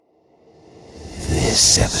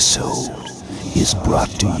This episode is brought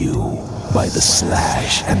to you by the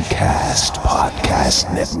Slash and Cast Podcast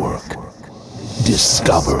Network.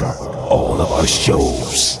 Discover all of our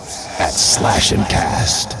shows at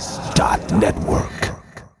slashandcast.network.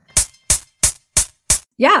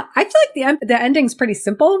 Yeah, I feel like the ending's pretty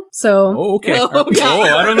simple. So, oh, okay.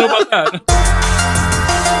 I don't know about that.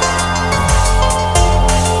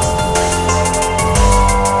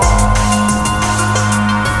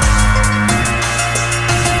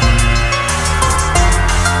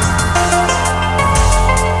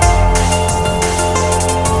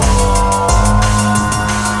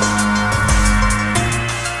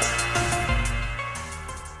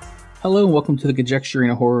 Hello and welcome to the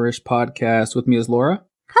Conjecture-Spouse Horror-ish podcast. With me is Laura.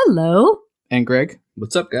 Hello. And Greg.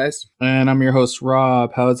 What's up, guys? And I'm your host,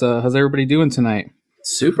 Rob. How's everybody doing tonight?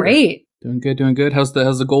 Super. Great. Doing good. How's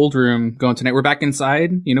the gold room going tonight? We're back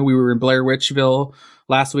inside. You know, we were in Blair Witchville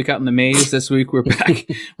last week out in the maze. This week we're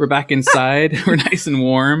back inside. We're nice and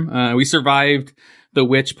warm. We survived the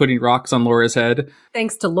witch putting rocks on Laura's head.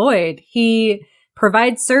 Thanks to Lloyd. He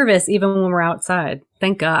provides service even when we're outside.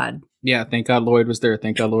 Thank God. Yeah, thank God Lloyd was there. For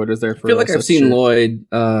I feel like I've seen Lloyd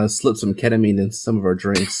slip some ketamine in some of our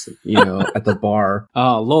drinks, at the bar.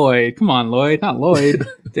 Oh, Lloyd. Come on, Lloyd. Not Lloyd.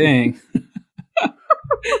 Dang.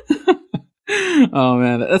 Oh,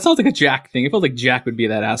 man. That sounds like a Jack thing. It feels like Jack would be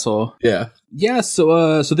that asshole. Yeah. Yeah,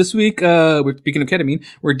 so this week, we're speaking of ketamine,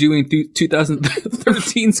 we're doing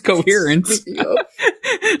 2013's Coherence.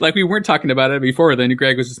 Like we weren't talking about it before then.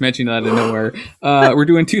 Greg was just mentioning that out of nowhere. We're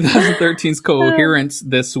doing 2013's Coherence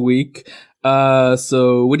this week.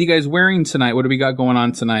 So what are you guys wearing tonight? What do we got going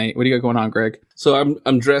on tonight? What do you got going on, Greg? So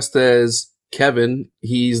I'm dressed as Kevin.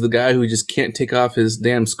 He's the guy who just can't take off his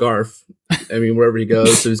damn scarf. I mean, wherever he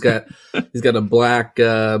goes. So he's got a black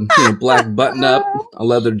black button up, a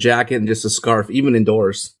leather jacket, and just a scarf, even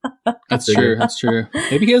indoors. That's true.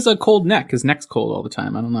 Maybe he has a cold neck. His neck's cold all the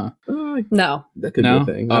time. I don't know. No. That could be a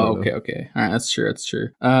thing. Oh, okay. All right, that's true.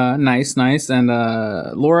 Nice. And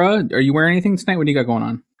Laura, are you wearing anything tonight? What do you got going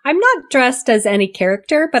on? I'm not dressed as any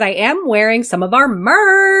character, but I am wearing some of our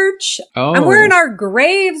merch. Oh. I'm wearing our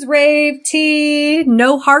Graves Rave tee.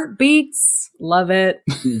 No heartbeats. Love it.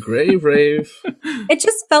 Grave Rave. It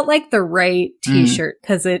just felt like the right t-shirt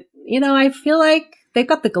because I feel like they've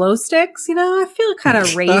got the glow sticks. I feel kind of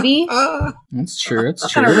ravey. That's true.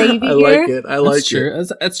 Kind of ravey I here. like it. I like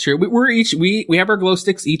it. That's true. We have our glow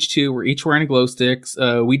sticks each too. We're each wearing glow sticks.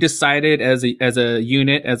 We decided as a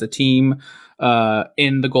unit, as a team,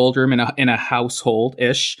 in the gold room in a household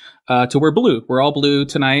ish, to wear blue. We're all blue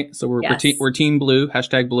tonight, so we're team blue.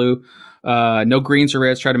 #blue. No greens or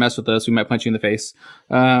reds. Try to mess with us, we might punch you in the face.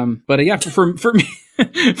 But yeah, for me,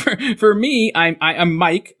 for me, I'm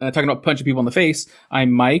Mike. Talking about punching people in the face.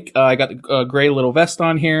 I'm Mike. I got the gray little vest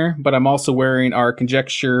on here, but I'm also wearing our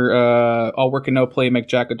Conjecture all work and no play, make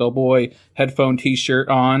Jack a dull boy headphone t-shirt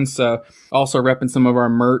on. So also repping some of our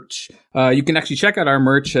merch. You can actually check out our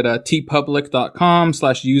merch at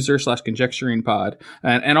tpublic.com/user/conjecturingpod.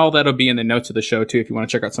 And all that'll be in the notes of the show too. If you want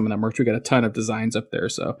to check out some of that merch, we got a ton of designs up there.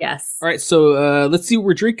 So yes. All right. So let's see what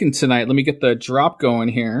we're drinking tonight. Let me get the drop going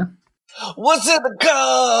here. What's in the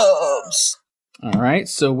cups? All right.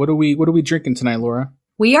 So what are we drinking tonight, Laura?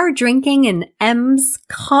 We are drinking an M's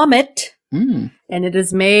Comet, and it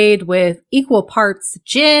is made with equal parts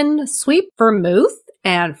gin, sweet vermouth,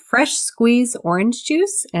 and fresh squeezed orange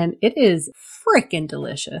juice, and it is frickin'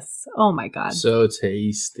 delicious. Oh my God. So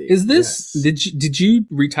tasty. Is this, did you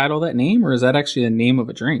retitle that name, or is that actually the name of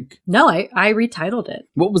a drink? No, I retitled it.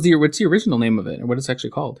 What's the original name of it, or what it's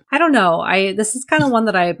actually called? I don't know. This is kind of one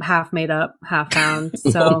that I half made up, half found.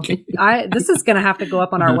 So Okay. this is going to have to go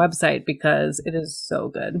up on our website because it is so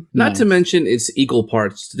good. Not to mention it's equal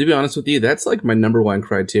parts. To be honest with you, that's like my number one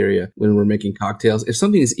criteria when we're making cocktails. If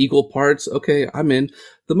something is equal parts, okay, I'm in.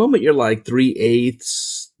 The moment you're like 3/8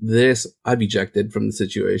 this, I've ejected from the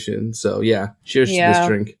situation. So yeah, cheers to this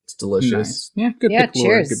drink. It's delicious. Nice. Yeah, good pick,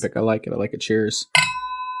 Laura. Cheers. Good pick. I like it. Cheers.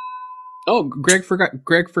 Oh, Greg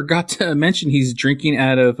forgot to mention he's drinking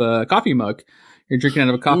out of a coffee mug. You're drinking out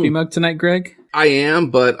of a coffee mug tonight, Greg? I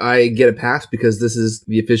am, but I get a pass because this is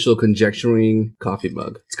the official Conjecturing coffee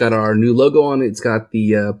mug. It's got our new logo on it. It's got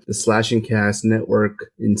the Slash and Cast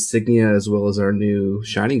network insignia as well as our new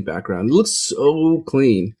shining background. It looks so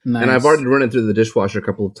clean. Nice. And I've already run it through the dishwasher a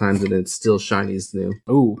couple of times and it's still shiny as new.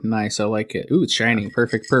 Oh, nice. I like it. Ooh, it's shining.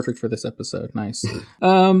 Perfect for this episode. Nice.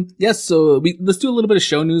 Yes, so let's do a little bit of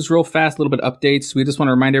show news real fast, a little bit of updates. We just want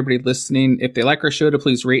to remind everybody listening, if they like our show, to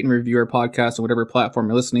please rate and review our podcast on whatever platform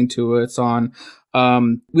you're listening to it's on.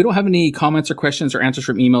 We don't have any comments or questions or answers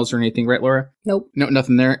from emails or anything, right, Laura? Nope. No,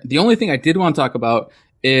 nothing there. The only thing I did want to talk about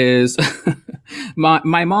is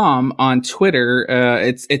My mom on Twitter,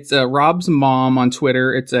 it's Rob's mom on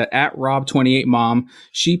Twitter. It's at Rob28mom.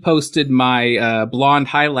 She posted my blonde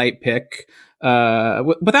highlight pic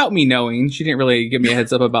without me knowing. She didn't really give me a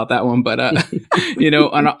heads up about that one, but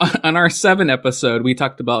on our 7 episode, we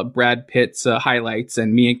talked about Brad Pitt's highlights,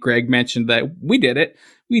 and me and Greg mentioned that we did it.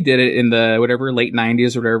 We did it in the late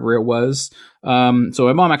 90s or whatever it was. So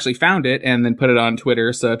my mom actually found it and then put it on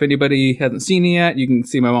Twitter. So if anybody hasn't seen it yet, you can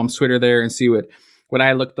see my mom's Twitter there and see what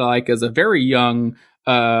I looked like as a very young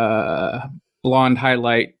blonde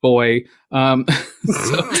highlight boy. So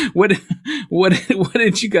what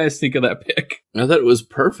did you guys think of that pic? I thought it was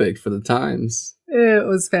perfect for the times. It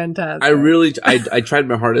was fantastic. I tried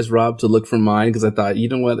my hardest, Rob, to look for mine because I thought, you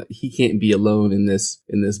know what, he can't be alone in this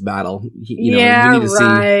battle. You need to see.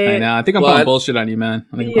 I know. I think I'm calling bullshit on you, man.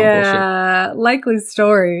 I think I'm calling bullshit. Likely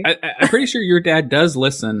story. I'm pretty sure your dad does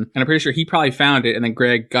listen, and I'm pretty sure he probably found it, and then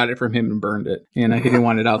Greg got it from him and burned it. He didn't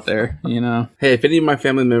want it out there. Hey, if any of my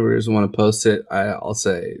family members want to post it, I'll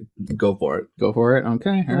say go for it. Go for it.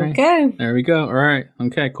 Okay. All right. Okay. There we go. All right.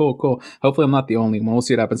 Okay. Cool. Hopefully, I'm not the only one. We'll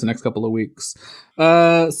see what happens the next couple of weeks.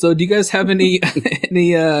 So do you guys have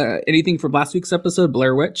anything from last week's episode,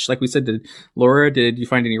 Blair Witch? Like we said, did you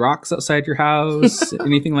find any rocks outside your house?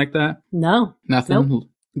 Anything like that? No. Nothing? Nope.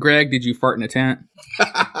 Greg, did you fart in a tent?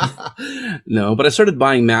 No, but I started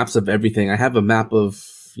buying maps of everything. I have a map of,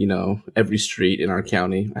 every street in our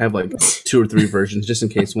county. I have like 2 or 3 versions just in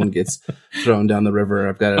case one gets thrown down the river.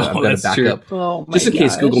 I've got a backup. Oh my just in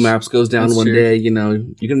case Google Maps goes down one day, you're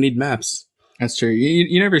going to need maps. That's true.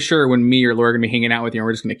 You're never sure when me or Laura are going to be hanging out with you and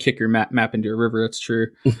we're just going to kick your map into a river. That's true.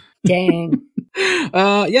 Dang.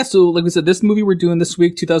 So like we said, this movie we're doing this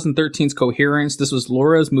week, 2013's Coherence. This was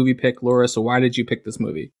Laura's movie pick. Laura, so why did you pick this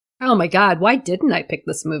movie? Oh my God. Why didn't I pick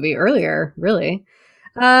this movie earlier? Really?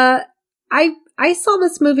 I saw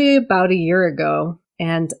this movie about a year ago,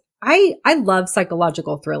 and I love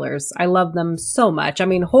psychological thrillers. I love them so much. I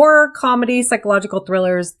mean, horror, comedy, psychological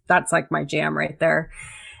thrillers, that's like my jam right there.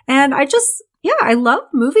 And I love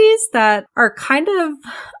movies that are kind of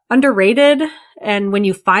underrated. And when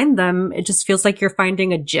you find them, it just feels like you're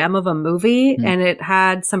finding a gem of a movie. Mm. And it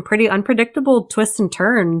had some pretty unpredictable twists and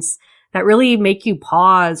turns that really make you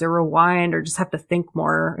pause or rewind or just have to think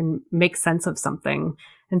more and make sense of something.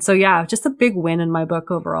 And so, just a big win in my book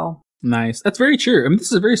overall. Nice. That's very true. I mean,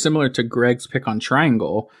 this is very similar to Greg's pick on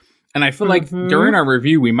Triangle. And I feel like during our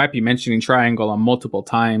review, we might be mentioning Triangle on multiple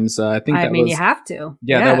times. I think you have to.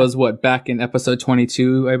 Yeah, that was back in episode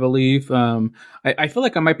 22, I believe. I feel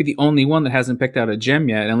like I might be the only one that hasn't picked out a gem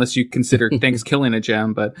yet, unless you consider Thanks Killing a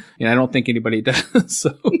gem. But I don't think anybody does.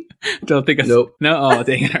 So I don't think nope. No. Oh,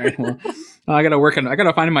 dang it. All right. Well, I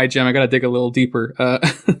gotta find my gem. I gotta dig a little deeper. But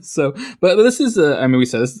this is we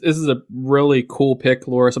said this is a really cool pick,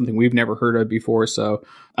 Laura, something we've never heard of before. So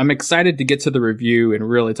I'm excited to get to the review and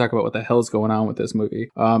really talk about what the hell is going on with this movie.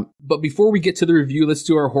 But before we get to the review, let's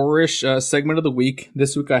do our horror-ish segment of the week.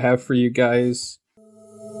 This week I have for you guys.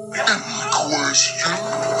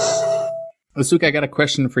 This week I got a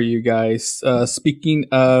question for you guys. Speaking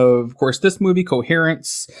of course, this movie,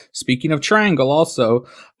 Coherence. Speaking of Triangle also,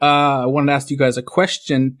 I wanted to ask you guys a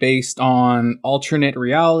question based on alternate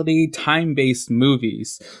reality, time-based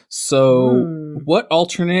movies. So what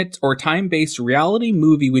alternate or time-based reality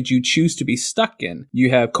movie would you choose to be stuck in? You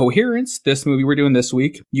have Coherence, this movie we're doing this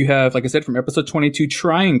week. You have, like I said, from episode 22,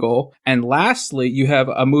 Triangle. And lastly, you have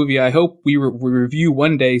a movie I hope we review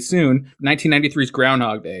one day soon, 1993's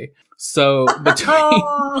Groundhog Day. So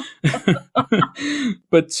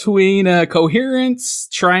between Coherence,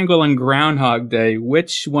 Triangle, and Groundhog Day,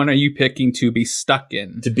 which one are you picking to be stuck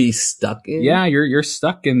in? To be stuck in? Yeah, you're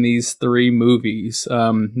stuck in these 3 movies.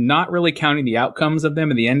 Not really counting the outcomes of them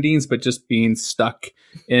and the endings, but just being stuck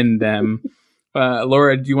in them.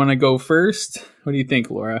 Laura, do you want to go first? What do you think,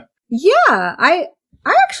 Laura? Yeah, I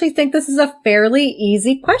actually think this is a fairly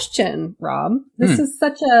easy question, Rob. This is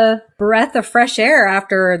such a breath of fresh air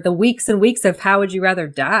after the weeks and weeks of how would you rather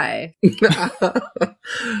die?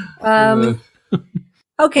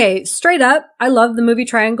 Okay, straight up, I love the movie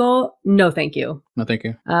Triangle. No, thank you. No, thank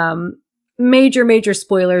you. Major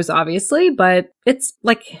spoilers, obviously, but it's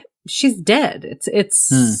like she's dead. It's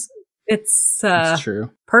true.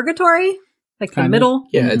 Purgatory, like kind the middle.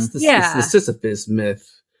 Yeah, it's the Sisyphus myth.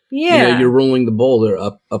 Yeah. You're rolling the boulder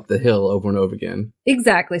up the hill over and over again.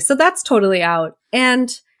 Exactly. So that's totally out.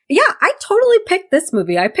 And yeah, I totally picked this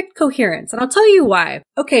movie. I picked Coherence, and I'll tell you why.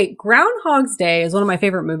 Okay, Groundhog's Day is one of my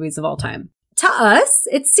favorite movies of all time. to us,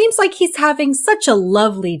 it seems like he's having such a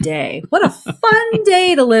lovely day. What a fun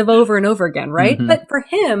day to live over and over again, right? Mhm. But for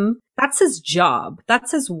him, that's his job.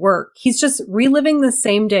 That's his work. He's just reliving the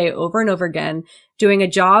same day over and over again, doing a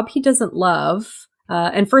job he doesn't love.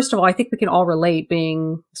 And first of all, I think we can all relate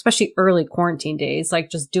being, especially early quarantine days, like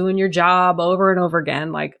just doing your job over and over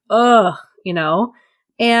again, like, ugh, you know?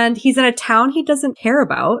 And he's in a town he doesn't care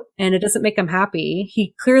about, and it doesn't make him happy.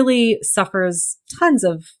 He clearly suffers tons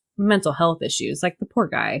of mental health issues, like the poor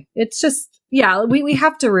guy. It's just, yeah, we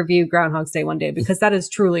have to review Groundhog's Day one day because that is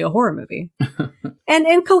truly a horror movie. And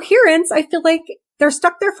in Coherence, I feel like they're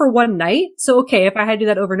stuck there for one night. So, okay, if I had to do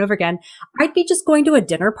that over and over again, I'd be just going to a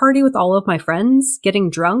dinner party with all of my friends,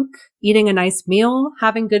 getting drunk, eating a nice meal,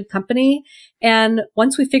 having good company. And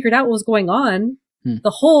once we figured out what was going on,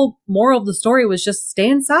 the whole moral of the story was just stay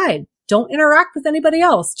inside. Don't interact with anybody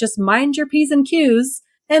else. Just mind your P's and Q's.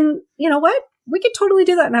 And you know what? We could totally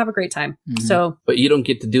do that and have a great time. Mhm. So, But you don't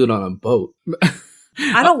get to do it on a boat.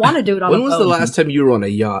 I don't want to do it on a boat. When was the last time you were on a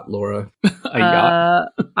yacht, Laura? A yacht.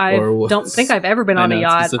 I Or was- don't think I've ever been I on know, a it's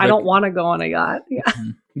yacht. specific. I don't want to go on a yacht.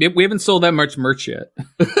 Yeah. We haven't sold that much merch yet.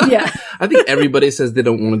 Yeah. I think everybody says they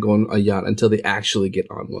don't want to go on a yacht until they actually get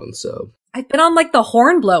on one. So I've been on like the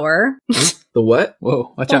hornblower. the what?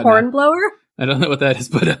 Whoa, watch The out now. hornblower? I don't know what that is,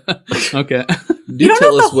 but okay. Do don't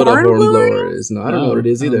tell know us the what a hornblower hornblower is. No, I don't know what it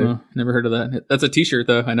is I don't either. know. Never heard of that. That's a t-shirt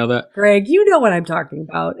though. I know that. Greg, you know what I'm talking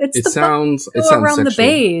about. It's It the sounds go around sexual. the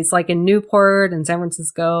bays, like in Newport and San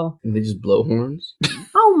Francisco. And they just blow horns.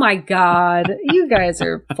 Oh my God. You guys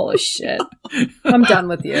are full of shit. I'm done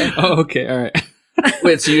with you. Oh, okay. All right.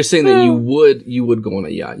 Wait, so you're saying that you would go on a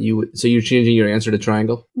yacht? You would, so you're changing your answer to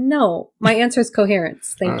triangle? No, my answer is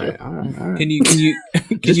coherence. Thank All you. right, all right. Can you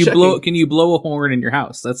Just can you blow a horn in your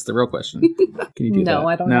house? That's the real question. Can you do that? No,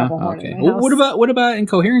 I don't have a horn in my Well, house. what about in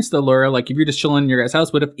Coherence though, Laura? Like if you're just chilling in your guys'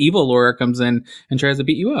 house, what if evil Laura comes in and tries to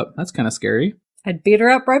beat you up? That's kind of scary. I'd beat her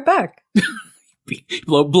up right back.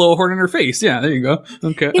 Blow a horn in her face. Yeah, there you go.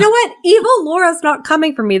 Okay. You know what? Evil Laura's not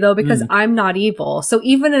coming for me though, because Mm. I'm not evil. So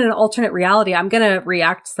even in an alternate reality, I'm going to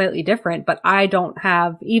react slightly different, but I don't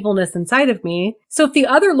have evilness inside of me. So if the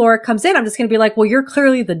other Laura comes in, I'm just going to be like, well, you're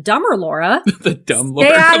clearly the dumber Laura. The dumb Laura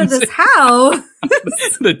Stay out of comes this in. house.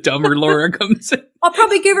 The dumber Laura comes in. I'll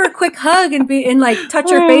probably give her a quick hug and like touch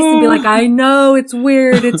her face and be like, I know it's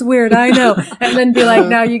weird. I know. And then be like,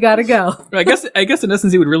 now you got to go. I guess in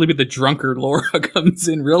essence it would really be the drunkard Laura comes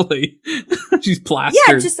in. Really, she's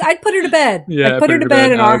plastered. Yeah, I'd put her to bed. Yeah, I'd put her to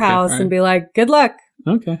bed in Oh, our okay, house all right. and be like, good luck.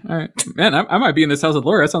 Okay, all right, man. I might be in this house with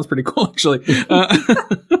Laura. That sounds pretty cool, actually.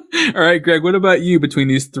 All right, Greg. What about you? Between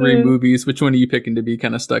these three movies, which one are you picking to be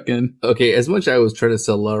kind of stuck in? Okay, as much as I was trying to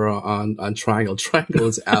sell Laura on Triangle, Triangle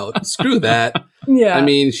is out. Screw that. Yeah. I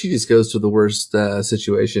mean, she just goes to the worst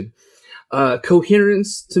situation.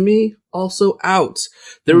 Coherence, to me, also out.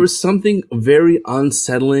 There was something very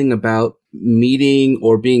unsettling about meeting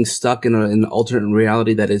or being stuck in an alternate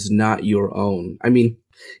reality that is not your own. I mean,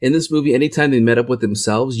 in this movie, anytime they met up with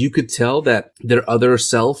themselves, you could tell that their other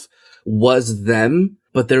self was them,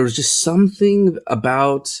 but there was just something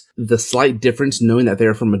about the slight difference knowing that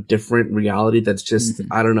they're from a different reality that's just,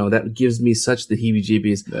 I don't know, that gives me such the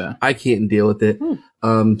heebie-jeebies. Yeah. I can't deal with it.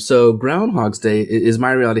 So Groundhog's Day is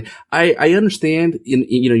my reality. I understand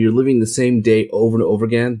you're living the same day over and over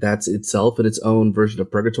again. That's itself in its own version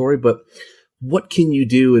of purgatory, but what can you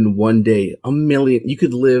do in one day? You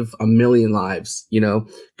could live a million lives,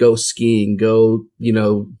 go skiing, go,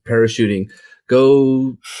 parachuting,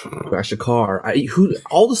 go crash a car.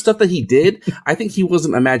 All the stuff that he did, I think he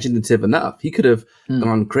wasn't imaginative enough. He could have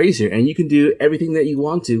gone crazier, and you can do everything that you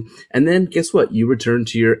want to. And then guess what? You return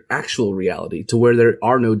to your actual reality, to where there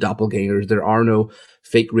are no doppelgangers. There are no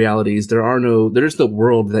fake realities. There's no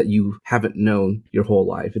world that you haven't known your whole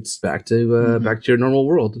life. It's back to your normal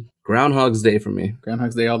world. Groundhog's Day for me.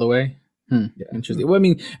 Groundhog's Day all the way. Yeah. Interesting. Well,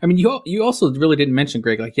 I mean, you also really didn't mention,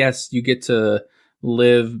 Greg. Like, yes, you get to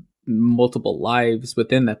live multiple lives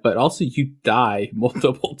within that, but also you die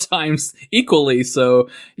multiple times equally. So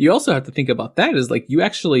you also have to think about that as like you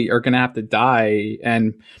actually are going to have to die.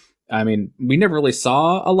 And I mean, we never really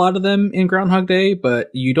saw a lot of them in Groundhog Day,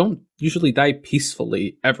 but you don't usually die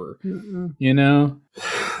peacefully ever.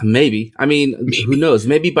 Maybe. I mean, who knows?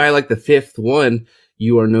 Maybe by like the fifth one,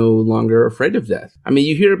 you are no longer afraid of death. I mean,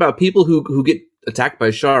 you hear about people who get attacked by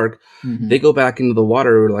a shark. They go back into the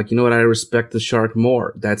water. Like, you know what? I respect the shark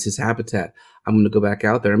more. That's his habitat. I'm going to go back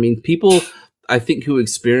out there. I mean, people, I think, who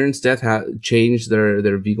experience death change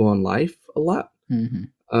their view on life a lot.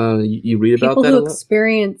 You read about People that a who lot.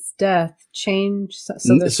 experience death change. So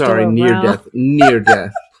they're Sorry, still near around. death. Near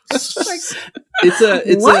death. Oh my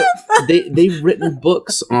They've written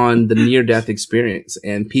books on the near-death experience,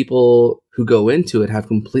 and people who go into it have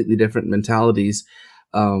completely different mentalities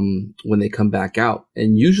when they come back out,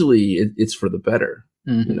 and usually it's for the better.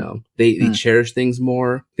 You know, they cherish things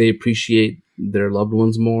more, they appreciate their loved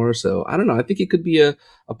ones more. So I don't know. I think it could be a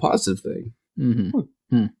positive thing.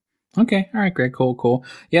 Okay. All right, Greg. Cool.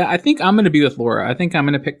 Yeah, I think I'm going to be with Laura. I think I'm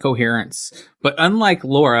going to pick Coherence. But unlike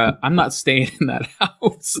Laura, I'm not staying in that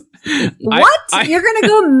house. What? You're going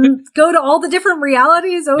to go to all the different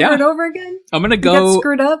realities over and over again? I'm going to go. You got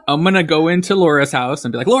screwed up? I'm going to go into Laura's house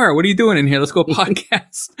and be like, Laura, what are you doing in here? Let's go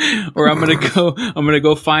podcast. Or I'm going to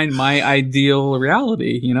go find my ideal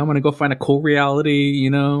reality. You know, I'm going to go find a cool reality,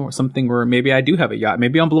 you know, or something where maybe I do have a yacht.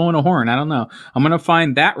 Maybe I'm blowing a horn. I don't know. I'm going to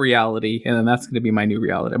find that reality, and then that's going to be my new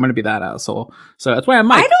reality. I'm going to be that asshole. So that's why I'm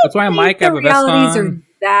Mike. That's why I'm Mike. I have a vest on.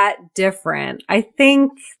 That different. I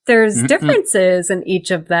think there's differences in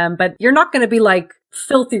each of them, but you're not going to be like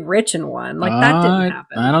filthy rich in one. Like that didn't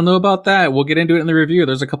happen. I don't know about that. We'll get into it in the review.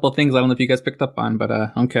 There's a couple of things I don't know if you guys picked up on, but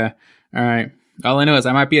okay. All right. All I know is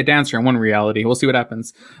I might be a dancer in one reality. We'll see what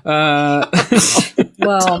happens. Well,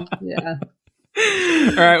 yeah.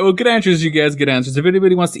 All right. Well, good answers, you guys. Good answers. If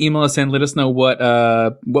anybody wants to email us in, let us know what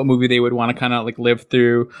movie they would want to kind of like live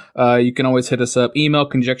through. You can always hit us up. Email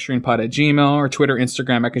conjecturingpod@gmail.com or Twitter,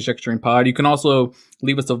 Instagram @conjecturingpod. You can also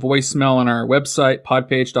leave us a voicemail on our website,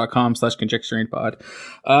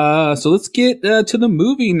 podpage.com/conjecturingpod. So let's get to the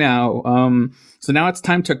movie now. So now it's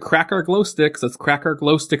time to crack our glow sticks. Let's crack our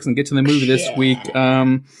glow sticks and get to the movie this week.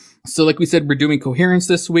 So like we said, we're doing Coherence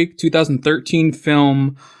this week, 2013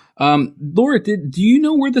 film. Laura, do you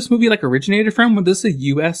know where this movie like originated from? Was this a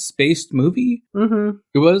US based movie? Mm-hmm.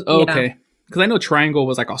 It was? Oh, yeah. Okay. Because I know Triangle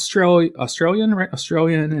was like Australian, right?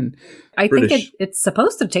 Australian and I British. Think it's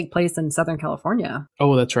supposed to take place in Southern California.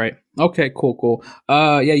 Oh, that's right. Okay, cool.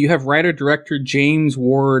 Yeah, you have writer-director James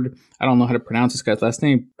Ward. I don't know how to pronounce this guy's last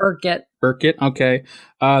name. Burkett. Okay.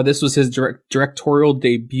 This was his directorial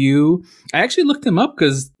debut. I actually looked him up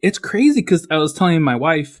because it's crazy because I was telling my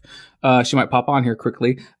wife, she might pop on here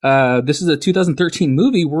quickly. This is a 2013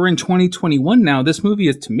 movie. We're in 2021 now. This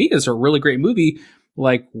movie to me is a really great movie.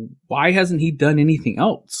 Like, why hasn't he done anything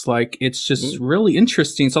else? Like, it's just really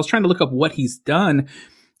interesting. So I was trying to look up what he's done.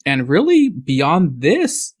 And really, beyond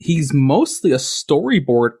this, he's mostly a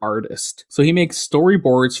storyboard artist. So he makes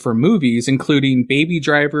storyboards for movies, including Baby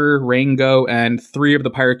Driver, Rango, and 3 of the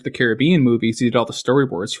Pirates of the Caribbean movies. He did all the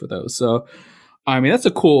storyboards for those. So, I mean, that's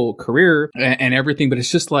a cool career and everything. But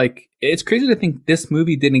it's just like, it's crazy to think this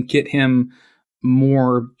movie didn't get him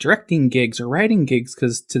more directing gigs or writing gigs,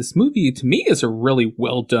 because this movie to me is a really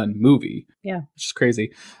well done movie. Yeah, which is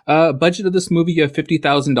crazy. Budget of this movie, you have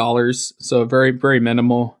 $50,000, so very, very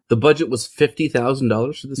minimal. The budget was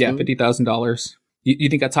 $50,000 for this movie? Yeah, $50,000. You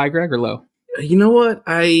think that's high, Greg, or low? You know what?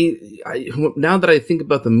 I now that I think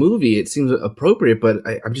about the movie, it seems appropriate, but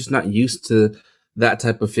I'm just not used to that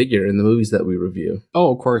type of figure in the movies that we review.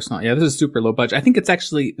 Oh, of course not. Yeah, this is super low budget. I think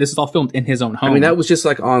this is all filmed in his own home. I mean, that was just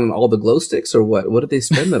like on all the glow sticks, or what? What did they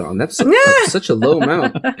spend it on? That's such a low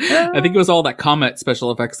amount. I think it was all that Comet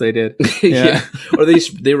special effects they did. Yeah. Or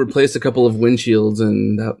they replaced a couple of windshields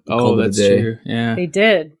and that. Oh, that's true. Yeah, they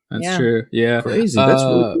did. That's true. Yeah, crazy. That's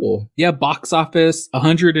really cool. Yeah, box office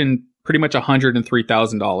pretty much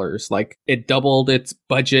 $103,000. Like, it doubled its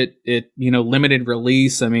budget. It limited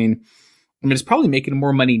release. I mean, it's probably making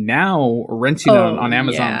more money now renting on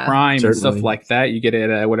Amazon Prime. Certainly. And stuff like that. You get it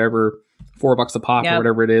at whatever, $4 a pop or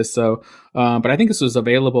whatever it is. So, but I think this was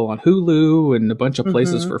available on Hulu and a bunch of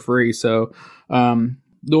places for free. So,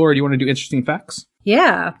 Laura, do you want to do interesting facts?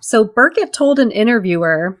 Yeah. So Burkett told an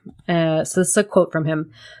interviewer, so this is a quote from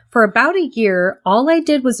him, "For about a year, all I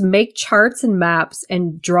did was make charts and maps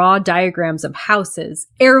and draw diagrams of houses,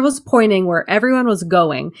 arrows pointing where everyone was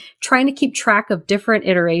going, trying to keep track of different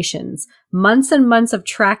iterations, months and months of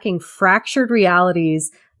tracking fractured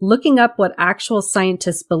realities, looking up what actual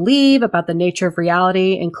scientists believe about the nature of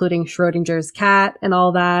reality, including Schrodinger's cat and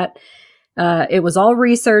all that. It was all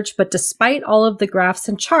research, but despite all of the graphs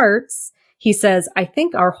and charts," he says, "I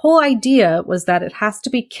think our whole idea was that it has to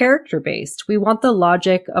be character-based. We want the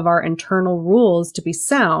logic of our internal rules to be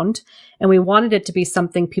sound, and we wanted it to be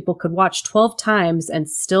something people could watch 12 times and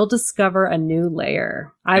still discover a new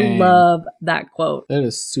layer." I love that quote. That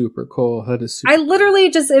is super cool. I literally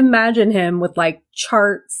just imagine him with like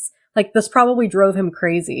charts. Like, this probably drove him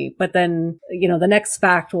crazy. But then, the next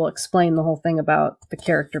fact will explain the whole thing about the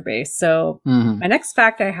character base. So my next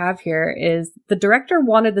fact I have here is the director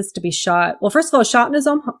wanted this to be shot. Well, first of all, shot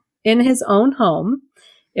in his own home.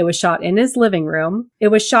 It was shot in his living room. It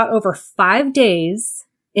was shot over 5 days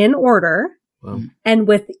in order. Wow. And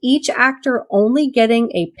with each actor only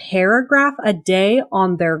getting a paragraph a day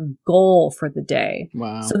on their goal for the day.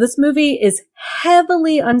 Wow. So this movie is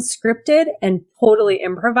heavily unscripted and totally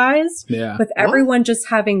improvised, Yeah. with everyone just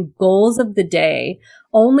having goals of the day,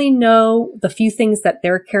 only know the few things that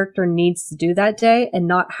their character needs to do that day, and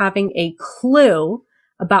not having a clue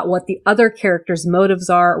about what the other characters' motives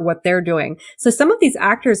are or what they're doing. So some of these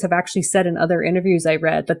actors have actually said in other interviews I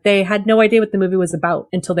read that they had no idea what the movie was about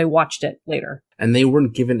until they watched it later. And they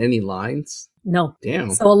weren't given any lines? No.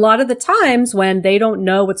 Damn. So a lot of the times when they don't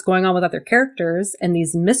know what's going on with other characters and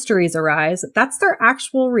these mysteries arise, that's their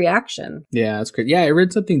actual reaction. Yeah, that's great. Yeah, I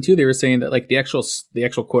read something too. They were saying that like the actual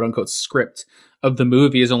quote unquote script of the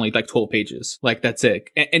movie is only like 12 pages. Like that's it.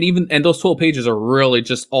 And those 12 pages are really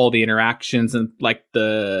just all the interactions and like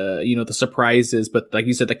the, you know, the surprises. But like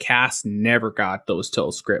you said, the cast never got those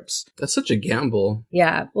 12 scripts. That's such a gamble.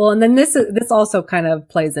 Yeah. Well, and then this also kind of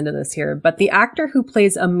plays into this here, but the actor who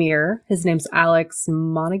plays Amir, his name's Alex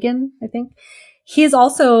Monaghan, I think. He is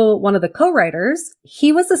also one of the co-writers.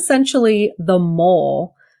 He was essentially the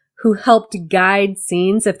mole who helped guide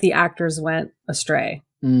scenes if the actors went astray.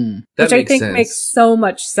 Which I think makes so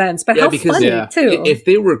much sense. But how funny, too. If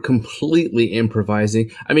they were completely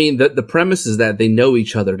improvising, I mean, the premise is that they know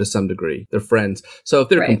each other to some degree. They're friends. So if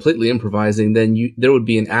they're completely improvising, then there would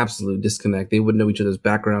be an absolute disconnect. They wouldn't know each other's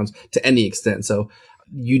backgrounds to any extent. So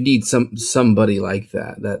you need somebody like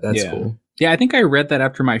that. That's cool. Yeah, I think I read that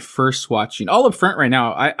after my first watching. All up front right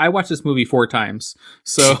now, I watched this movie 4 times.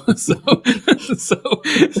 So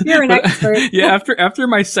you're an expert. Yeah, after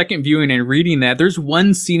my second viewing and reading that, there's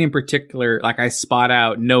one scene in particular, like I spot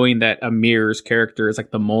out knowing that Amir's character is like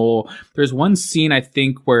the mole. There's one scene I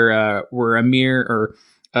think where Amir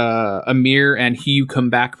and Hugh come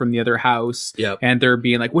back from the other house, and they're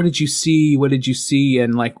being like, "What did you see? What did you see?"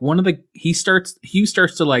 And like Hugh starts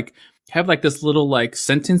to like have like this little like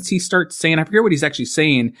sentence he starts saying. I forget what he's actually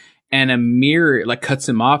saying. And Amir like cuts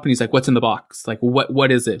him off and he's like, "What's in the box? Like,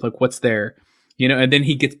 what is it? Like, what's there?" You know, and then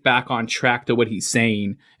he gets back on track to what he's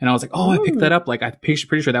saying. And I was like, I picked that up. Like, I'm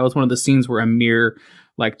pretty sure that was one of the scenes where Amir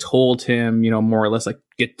like told him, you know, more or less like,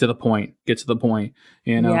 get to the point,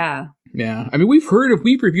 you know? Yeah. I mean, we've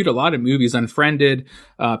reviewed a lot of movies, Unfriended,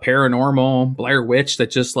 Paranormal, Blair Witch,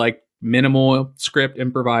 that just like minimal script,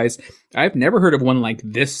 improvise. I've never heard of one like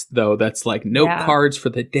this though. That's like note cards for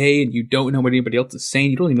the day and you don't know what anybody else is saying.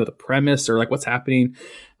 You don't even know the premise or like what's happening.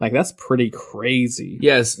 Like that's pretty crazy.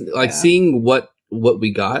 Yes. Like seeing what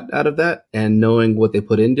we got out of that and knowing what they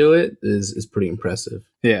put into it is pretty impressive.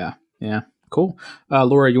 Yeah. Yeah. Cool.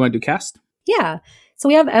 Laura, you want to do cast? Yeah. So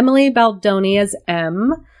we have Emily Baldoni as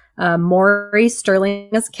M, Maury Sterling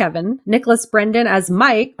as Kevin, Nicholas Brendan as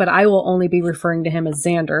Mike, but I will only be referring to him as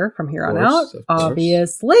Xander from here on out,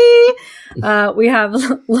 obviously. We have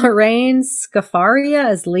Lorraine Scafaria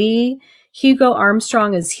as Lee, Hugo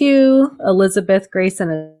Armstrong as Hugh, Elizabeth Grayson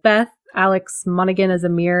as Beth, Alex Monaghan as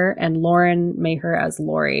Amir, and Lauren Maher as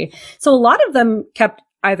Lori. So a lot of them kept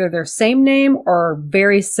either their same name or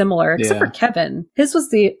very similar, except for Kevin. His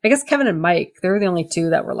was I guess Kevin and Mike, they were the only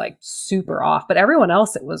two that were like super off, but everyone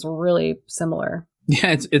else, it was really similar.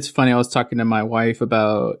 Yeah, it's funny. I was talking to my wife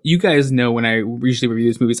about, you guys know when I usually review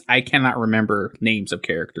these movies, I cannot remember names of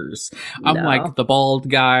characters. I'm like the bald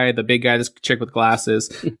guy, the big guy, this chick with glasses.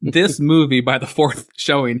 This movie, by the 4th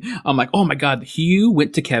showing, I'm like, oh my God, Hugh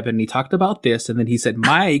went to Kevin and he talked about this and then he said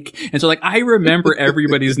Mike. And so like, I remember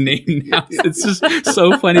everybody's name now. It's just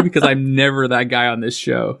so funny because I'm never that guy on this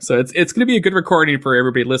show. So it's going to be a good recording for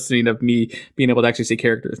everybody listening of me being able to actually say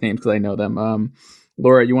characters' names because I know them.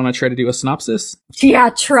 Laura, you want to try to do a synopsis? Yeah,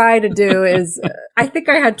 try to do is, I think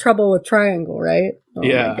I had trouble with triangle, right? Oh my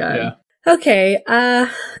God. Yeah. Okay.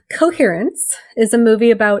 Coherence is a movie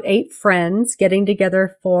about 8 friends getting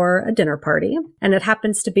together for a dinner party. And it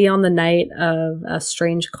happens to be on the night of a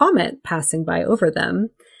strange comet passing by over them.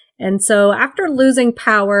 And so after losing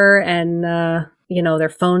power and, their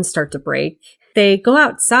phones start to break, they go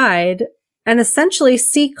outside and essentially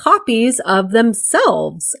see copies of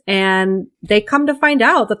themselves. And they come to find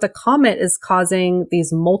out that the comet is causing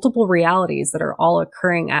these multiple realities that are all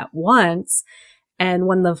occurring at once. And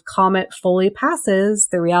when the comet fully passes,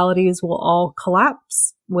 the realities will all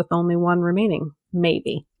collapse with only one remaining.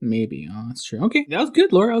 Maybe. Maybe. Oh, that's true. Okay, that was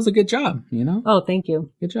good, Laura. That was a good job. Oh, thank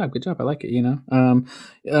you. Good job. I like it.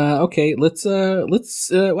 Okay. Let's.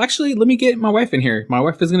 Actually, let me get my wife in here. My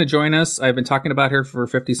wife is going to join us. I've been talking about her for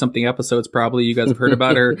 50 something episodes. Probably you guys have heard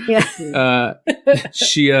about her. Yeah.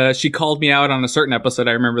 She called me out on a certain episode.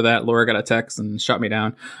 I remember that. Laura got a text and shot me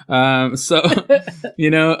down.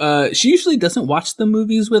 She usually doesn't watch the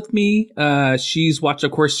movies with me. She's watched, of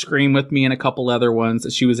course, Scream with me and a couple other ones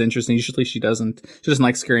that she was interested in. Usually she doesn't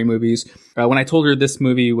like scary movies. When I told her this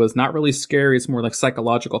movie was not really scary, it's more like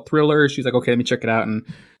psychological thriller, she's like, okay, let me check it out. And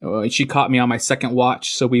she caught me on my second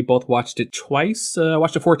watch, so we both watched it twice. I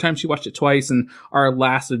watched it 4 times, she watched it twice, and our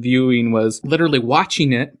last viewing was literally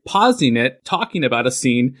watching it, pausing it, talking about a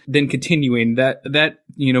scene, then continuing. That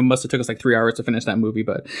must have took us like 3 hours to finish that movie,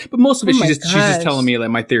 but most of it she's just telling me that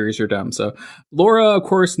my theories are dumb. So Laura, of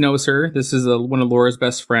course, knows her. This is one of Laura's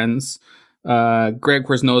best friends. Greg, of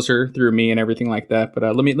course, knows her through me and everything like that.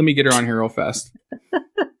 But let me get her on here real fast.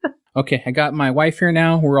 Okay, I got my wife here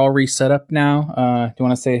now. We're all reset up now. Do you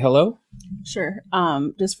want to say hello? Sure.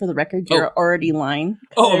 Just for the record, you're already lying.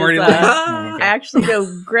 Oh, I'm already lying. I actually know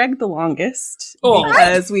Greg the longest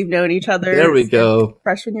because we've known each other. There we go.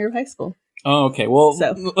 Freshman year of high school. Oh, okay. Well,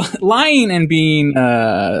 lying and being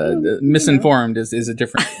misinformed is a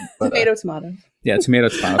different. But, tomato. Yeah, tomato.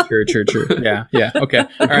 True. Yeah. Okay.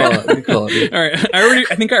 All right. We call it. All right.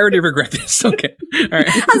 I think I already regret this. Okay. All right.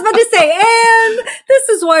 I was about to say, and this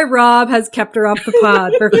is why Rob has kept her off the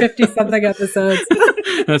pod for 50-something episodes.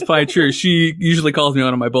 That's probably true. She usually calls me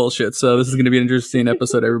out on my bullshit, so this is going to be an interesting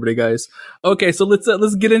episode, everybody, guys. Okay, so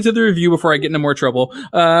let's get into the review before I get into more trouble.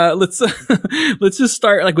 Let's just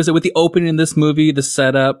start, like was it with the opening in this movie, the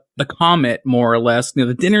setup, the comet, more or less.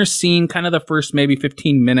 The dinner scene, kind of the first maybe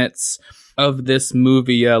 15 minutes of this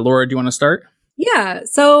movie. Laura, do you want to start? Yeah.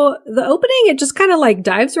 So the opening, it just kind of like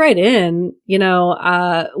dives right in.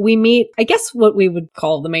 We meet, I guess, what we would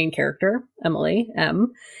call the main character, Emily,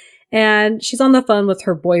 M. And she's on the phone with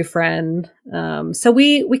her boyfriend. So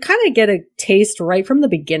we kind of get a taste right from the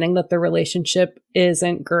beginning that the relationship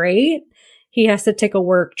isn't great. He has to take a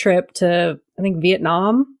work trip to, I think,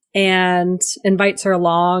 Vietnam, and invites her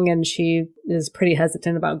along, and she is pretty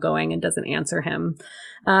hesitant about going and doesn't answer him.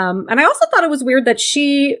 And I also thought it was weird that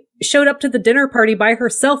she showed up to the dinner party by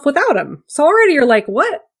herself without him. So already you're like,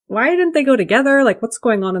 what? Why didn't they go together? Like, what's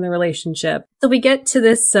going on in the relationship? So we get to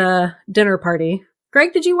this dinner party.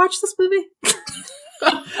 Greg, did you watch this movie?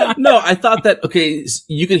 No, I thought that, okay,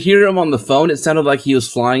 you could hear him on the phone. It sounded like he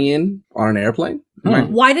was flying in on an airplane. Right?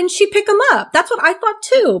 Why didn't she pick him up? That's what I thought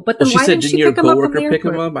too. But then She why said, didn't she your pick him up from coworker the pick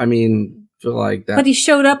him airport? up? I mean, I feel like that. But he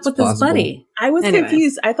showed up with his plausible. buddy. I was Anyway.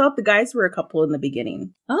 confused. I thought the guys were a couple in the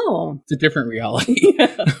beginning. Oh. It's a different reality.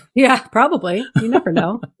 Yeah, probably. You never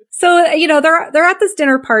know. So, they're at this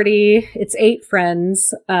dinner party. It's 8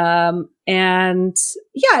 friends. And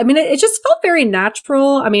yeah, I mean, it just felt very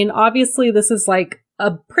natural. I mean, obviously this is like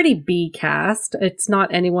a pretty B cast. It's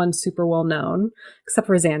not anyone super well known, except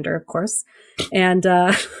for Xander, of course. And,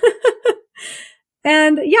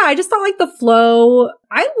 and yeah, I just thought like the flow,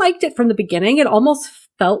 I liked it from the beginning. It almost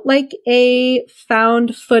felt like a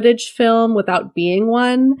found footage film without being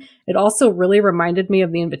one. It also really reminded me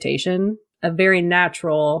of The Invitation, a very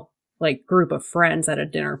natural like group of friends at a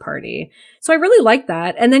dinner party. So I really like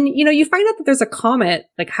that. And then, you find out that there's a comet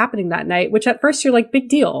like happening that night, which at first you're like, big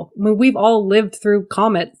deal. I mean, we've all lived through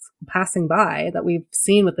comets passing by that we've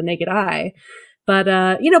seen with the naked eye. But,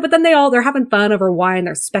 but then they're having fun over wine.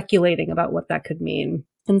 They're speculating about what that could mean.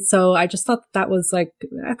 And so I just thought that was I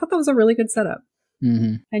thought that was a really good setup.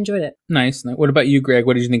 Mm-hmm. I enjoyed it. Nice. What about you, Greg?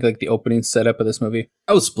 What did you think like the opening setup of this movie?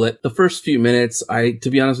 I was split. The first few minutes, to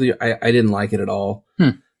be honest with you, I didn't like it at all.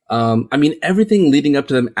 I mean, everything leading up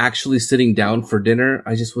to them actually sitting down for dinner,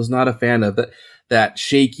 I just was not a fan of that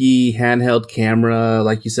shaky handheld camera.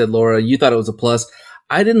 Like you said, Laura, you thought it was a plus.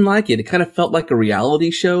 I didn't like it. It kind of felt like a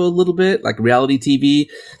reality show a little bit, like reality TV.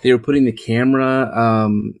 They were putting the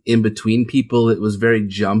camera in between people. It was very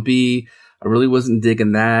jumpy. I really wasn't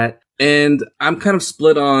digging that. And I'm kind of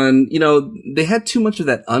split on, they had too much of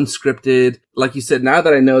that unscripted. Like you said, now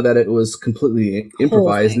that I know that it was completely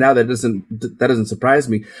improvised, now that doesn't surprise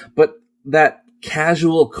me. But that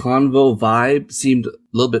casual convo vibe seemed a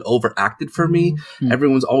little bit overacted for me. Mm-hmm.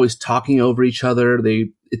 Everyone's always talking over each other.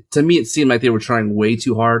 To me, it seemed like they were trying way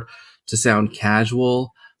too hard to sound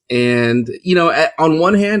casual. And, on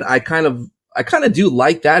one hand, I kind of do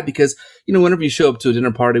like that because, whenever you show up to a dinner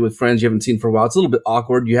party with friends you haven't seen for a while, it's a little bit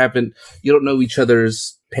awkward. You don't know each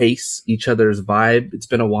other's pace, each other's vibe. It's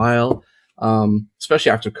been a while. Especially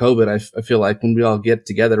after COVID, I feel like when we all get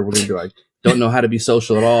together, we're going to be like, don't know how to be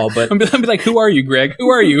social at all. But I'm be like, who are you, Greg? Who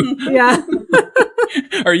are you? Yeah.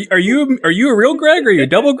 Are you a real Greg? Or are you a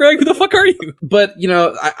double Greg? Who the fuck are you? But,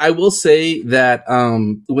 I will say that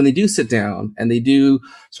when they do sit down and they do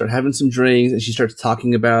start having some drinks and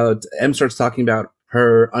Em starts talking about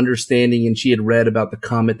her understanding, and she had read about the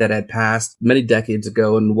comet that had passed many decades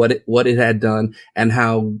ago and what it had done, and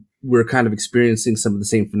how we're kind of experiencing some of the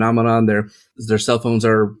same phenomenon. Their cell phones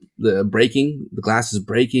are breaking, the glass is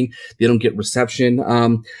breaking, they don't get reception.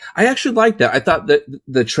 I actually like that. I thought that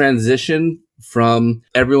the transition from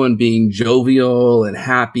everyone being jovial and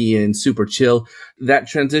happy and super chill, that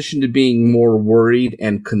transition to being more worried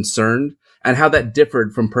and concerned, and how that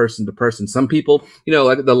differed from person to person. Some people,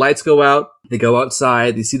 like the lights go out, they go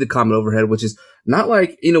outside, they see the comet overhead, which is not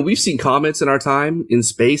like, we've seen comets in our time in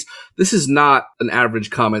space. This is not an average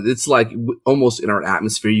comet. It's like almost in our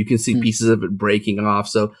atmosphere. You can see pieces of it breaking off.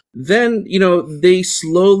 So then, they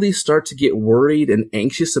slowly start to get worried and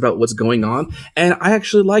anxious about what's going on. And I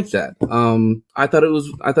actually like that. I thought it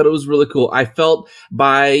was really cool. I felt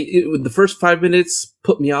the first 5 minutes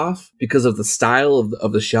put me off because of the style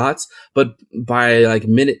of the shots. But by like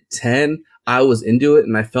minute 10, I was into it,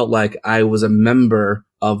 and I felt like I was a member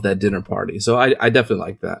of that dinner party. So I definitely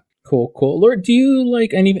like that. Cool. Lord, do you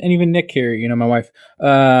like, and even Nick here, my wife,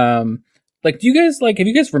 like, do you guys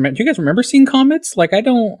remember seeing comets? Like, I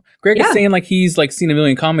don't. Greg is saying like he's like seen a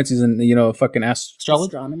million comets. He's a fucking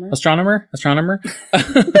astronomer.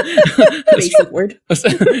 Basic word.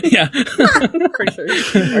 Yeah. For sure.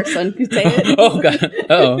 Our son could say it. Oh god.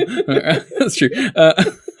 Oh, that's true.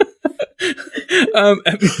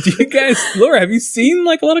 Do you guys, Laura, have you seen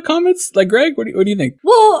like a lot of comets? Like, Greg, what do you think?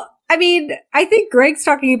 Well, I mean, I think Greg's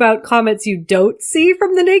talking about comets you don't see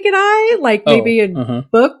from the naked eye, like maybe in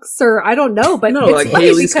books, or I don't know, but no, it's like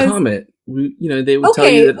Halley's Comet. They would tell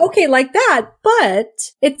you that. Okay, like that.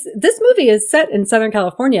 But this movie is set in Southern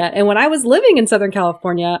California, and when I was living in Southern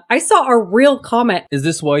California, I saw a real comet. Is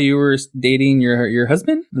this while you were dating your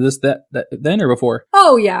husband? Is this that then or before?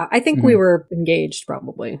 Oh yeah, I think we were engaged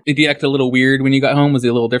probably. Did he act a little weird when you got home? Was he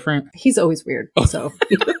a little different? He's always weird, so.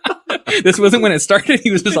 This wasn't when it started.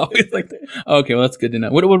 He was just always like that. Okay, well, that's good to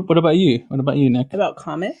know. What about you? What about you, Nick? About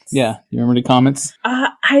comets? Yeah, you remember the comets?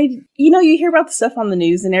 You hear about the stuff on the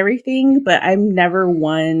news and everything, but I'm never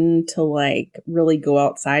one to like really go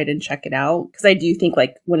outside and check it out, because I do think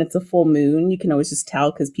like when it's a full moon, you can always just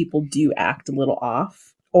tell because people do act a little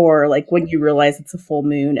off, or like when you realize it's a full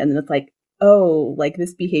moon and then it's like, oh, like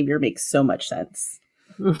this behavior makes so much sense.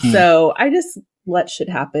 So I just let shit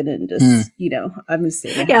happen and just, I'm just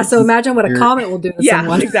saying. Yeah, so imagine what a comet will do to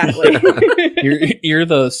someone. Yeah, exactly. You're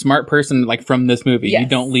the smart person, like, from this movie. Yes. You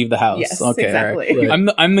don't leave the house. Yes, okay, exactly. Right.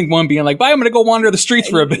 I'm the one being like, bye, I'm going to go wander the streets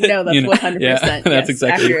for a bit. No, that's 100%. Yeah, that's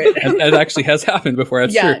exactly accurate. It actually has happened before.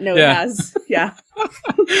 That's yeah, true. No, it has. Yeah.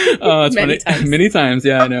 Oh, it's Many funny. times. Many times.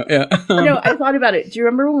 Yeah, I know. Yeah. I thought about it. Do you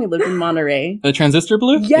remember when we lived in Monterey? The transistor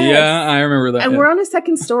blew? Yes. Yeah, I remember that. And we're on a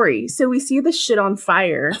second story. So we see the shit on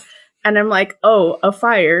fire. And I'm like, oh, a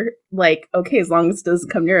fire. Like, okay, as long as it doesn't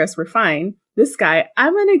come near us, we're fine. This guy,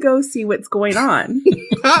 I'm going to go see what's going on.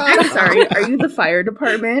 I'm sorry. Are you the fire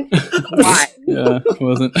department? Why? Yeah,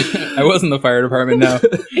 I wasn't the fire department, no.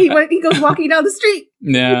 He goes walking down the street.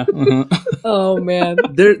 Yeah. Oh, man.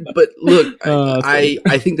 But look,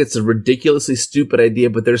 I think that's a ridiculously stupid idea,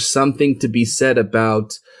 but there's something to be said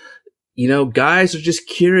about, guys are just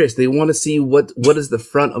curious. They want to see what is the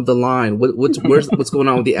front of the line. What's going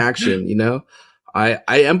on with the action, I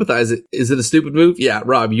empathize. Is it a stupid move? Yeah,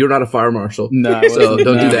 Rob, you're not a fire marshal. No, so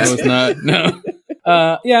don't do that. It was not.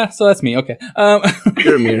 No. Yeah, so that's me. Okay.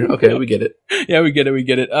 You're a mirror. Okay, we get it. Yeah, we get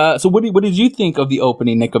it. So what did you think of the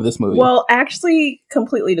opening, Nick, of this movie? Well, I actually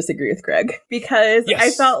completely disagree with Greg, because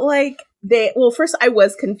I felt like first I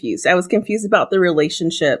was confused. I was confused about the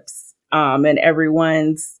relationships and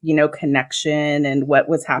everyone's, connection and what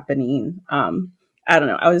was happening. I don't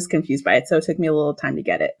know. I was just confused by it. So it took me a little time to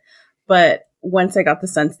get it. But once I got the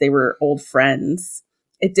sense they were old friends,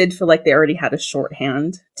 it did feel like they already had a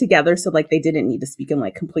shorthand together. So like they didn't need to speak in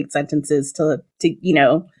like complete sentences to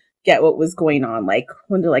get what was going on. Like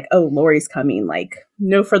when they're like, oh, Lori's coming, like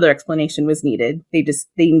no further explanation was needed. They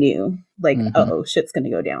knew like, oh, shit's going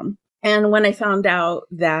to go down. And when I found out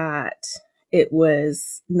that it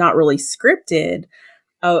was not really scripted,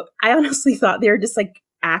 I honestly thought they were just like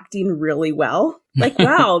acting really well. Like,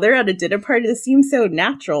 wow, they're at a dinner party. This seems so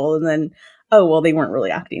natural. And then, oh, well, they weren't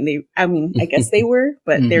really acting. I guess they were,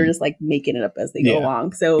 but they're just like making it up as they go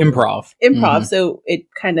along. So improv. So it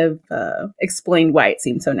kind of explained why it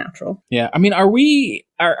seemed so natural. Yeah. I mean, are we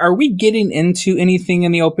are we getting into anything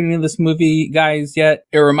in the opening of this movie, guys, yet?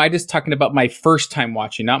 Or am I just talking about my first time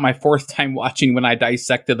watching, not my fourth time watching when I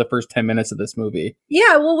dissected the first 10 minutes of this movie?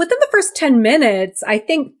 Yeah, well, within the first 10 minutes, I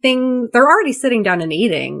think they're already sitting down and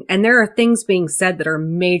eating, and there are things being said that are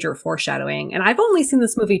major foreshadowing. And I've only seen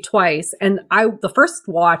this movie twice, and the first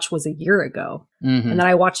watch was a year ago. And then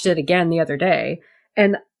I watched it again the other day.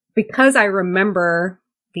 And because I remember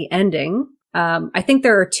the ending, I think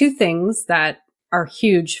there are two things that are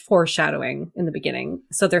huge foreshadowing in the beginning.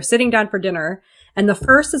 So they're sitting down for dinner. And the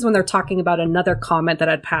first is when they're talking about another comment that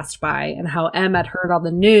had passed by and how Em had heard on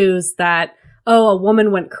the news that, oh, a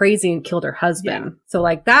woman went crazy and killed her husband. Yeah. So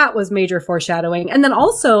like that was major foreshadowing. And then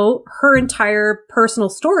also her entire personal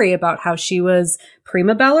story about how she was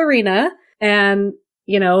prima ballerina and,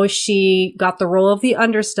 you know, she got the role of the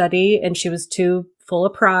understudy and she was too full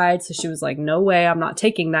of pride. So she was like, no way, I'm not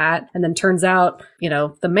taking that. And then turns out, you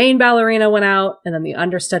know, the main ballerina went out and then the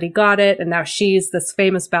understudy got it. And now she's this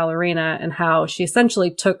famous ballerina and how she essentially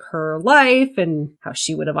took her life and how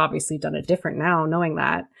she would have obviously done it different now knowing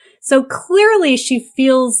that. So clearly she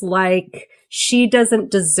feels like she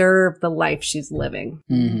doesn't deserve the life she's living.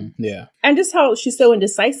 Yeah. And just how she's so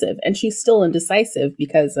indecisive, and she's still indecisive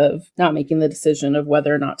because of not making the decision of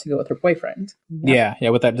whether or not to go with her boyfriend. Yeah.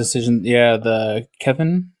 With that decision. Yeah. The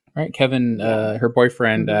Kevin, right? Kevin, her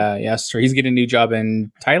boyfriend, asked her, he's getting a new job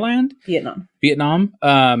in Thailand? Vietnam.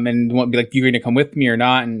 And won't be like, you going to come with me or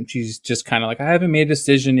not? And she's just kind of like, I haven't made a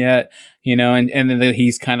decision yet, you know, and then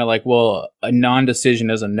he's kind of like, well, a non-decision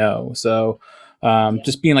is a no. So,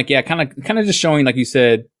 just being like, kind of just showing, like you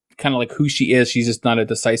said, kind of like who she is. She's just not a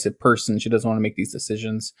decisive person. She doesn't want to make these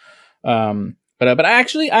decisions. But I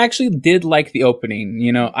actually did like the opening.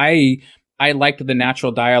 You know, I liked the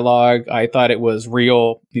natural dialogue. I thought it was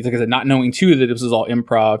real. Like I said, not knowing too that this was all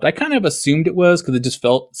improv. I kind of assumed it was because it just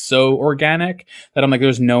felt so organic that I'm like,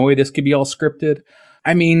 there's no way this could be all scripted.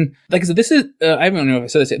 I mean, like I said, this is, I don't know if I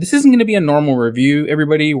said this yet. This isn't going to be a normal review,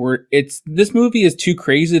 everybody, where this movie is too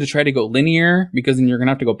crazy to try to go linear because then you're going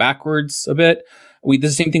to have to go backwards a bit. This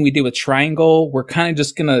is the same thing we did with Triangle. We're kind of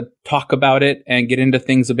just going to talk about it and get into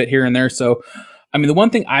things a bit here and there. So, I mean, the one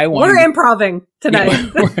thing I want... We're improving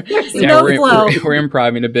tonight. We're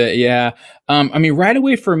improving a bit, yeah. I mean, right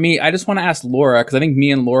away for me, I just want to ask Laura, because I think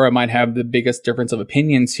me and Laura might have the biggest difference of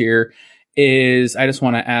opinions here, is I just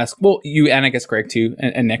want to ask, well, you and I guess Greg too,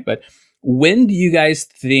 and Nick, but when do you guys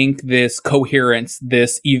think this Coherence,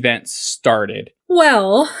 this event started?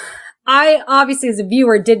 Well, I obviously as a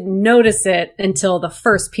viewer didn't notice it until the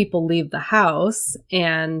first people leave the house,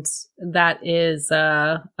 and that is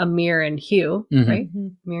Amir and Hugh, right?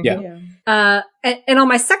 Amir and Hugh. And on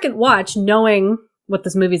my second watch, knowing what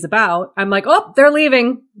this movie's about, I'm like, oh, they're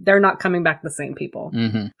leaving. They're not coming back the same people.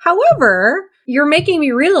 However, you're making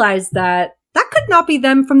me realize that could not be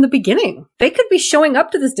them from the beginning. They could be showing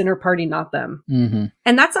up to this dinner party, not them.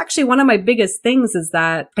 And that's actually one of my biggest things is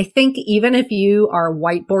that I think even if you are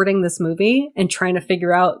whiteboarding this movie and trying to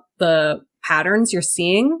figure out the patterns you're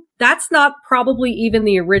seeing, that's not probably even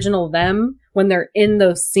the original them when they're in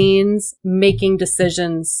those scenes making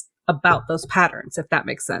decisions about those patterns, if that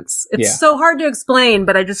makes sense. It's so hard to explain,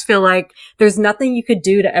 but I just feel like there's nothing you could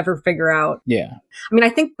do to ever figure out. Yeah. I mean, I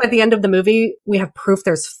think by the end of the movie, we have proof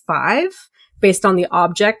there's 5 based on the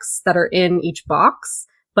objects that are in each box.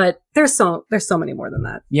 But there's so many more than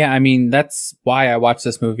that. Yeah, I mean, that's why I watched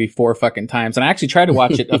this movie 4 fucking times. And I actually tried to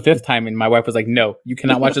watch it a 5th time, and my wife was like, no, you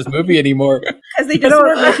cannot watch this movie anymore. Because they just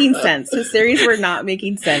weren't making sense. His theories were not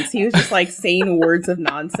making sense. He was just like saying words of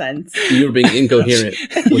nonsense. You were being incoherent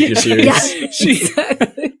with your series.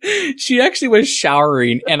 She actually was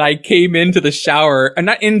showering, and I came into the shower, and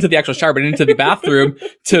not into the actual shower, but into the bathroom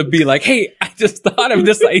to be like, hey, I just thought of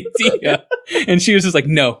this idea. And she was just like,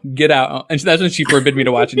 no, get out. And that's when she forbid me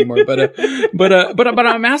to watch anymore. But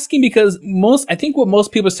I'm asking because I think what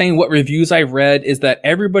most people are saying, what reviews I've read, is that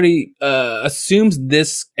everybody assumes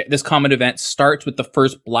this comet event starts with the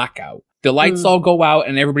first blackout. The lights all go out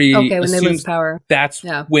and everybody when they lose power. That's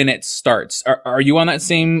when it starts. Are you on that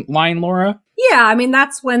same line, Laura? Yeah, I mean,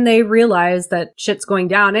 that's when they realize that shit's going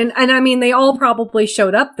down. And I mean, they all probably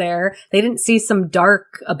showed up there. They didn't see some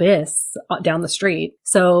dark abyss down the street.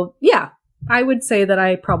 So, yeah, I would say that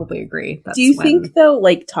I probably agree. Do you think, though,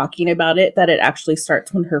 like talking about it, that it actually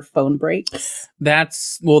starts when her phone breaks?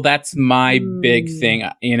 That's my big thing,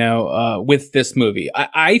 with this movie.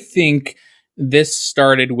 I think this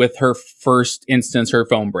started with her first instance, her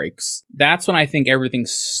phone breaks. That's when I think everything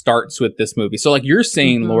starts with this movie. So like you're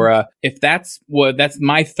saying, Laura, if that's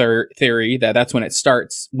my theory, that's when it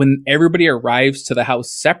starts. When everybody arrives to the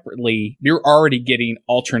house separately, you're already getting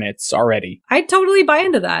alternates already. I totally buy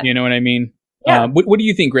into that. You know what I mean? Yeah. What do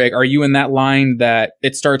you think, Greg? Are you in that line that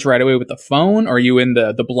it starts right away with the phone, or are you in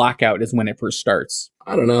the blackout is when it first starts?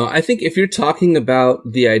 I don't know. I think if you're talking about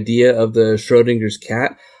the idea of the Schrodinger's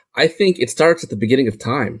cat, I think it starts at the beginning of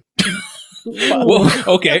time. Well,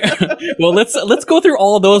 okay. Well, let's go through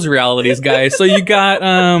all those realities, guys. So you got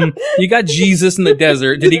Jesus in the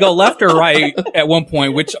desert. Did he go left or right at one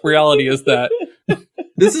point? Which reality is that?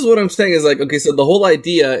 This is what I'm saying is like, okay, so the whole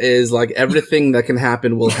idea is like everything that can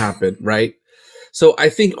happen will happen, right? So I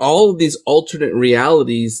think all of these alternate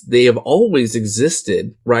realities, they have always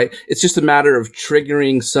existed, right? It's just a matter of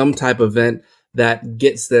triggering some type of event that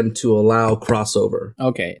gets them to allow crossover.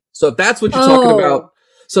 Okay. So if that's what you're talking about,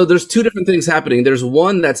 so there's two different things happening. There's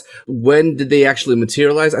one that's when did they actually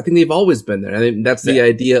materialize? I think they've always been there. I think that's the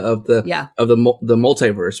idea of the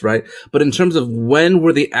multiverse, right? But in terms of when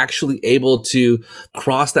were they actually able to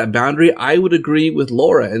cross that boundary, I would agree with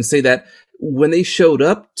Laura and say that when they showed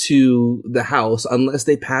up to the house, unless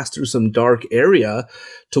they passed through some dark area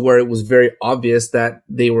to where it was very obvious that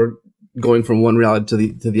they were going from one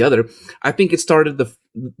reality to the other, I think it started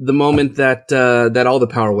the moment that all the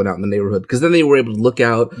power went out in the neighborhood, because then they were able to look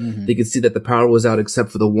out. Mm-hmm. They could see that the power was out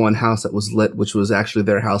except for the one house that was lit, which was actually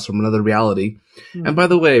their house from another reality. Mm-hmm. And by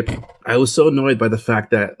the way, I was so annoyed by the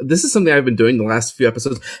fact that this is something I've been doing the last few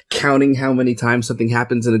episodes, counting how many times something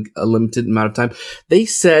happens in a limited amount of time. They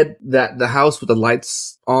said that the house with the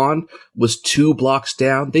lights on was 2 blocks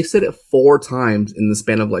down. They said it 4 times in the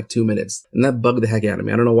span of like 2 minutes. And that bugged the heck out of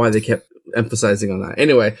me. I don't know why they kept emphasizing on that.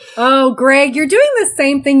 Anyway. Oh, Greg, you're doing the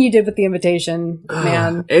same thing you did with The Invitation,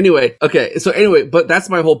 man. Anyway, okay. So anyway, but that's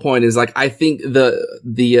my whole point is like, I think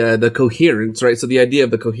the coherence, right? So the idea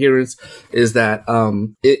of the coherence is that,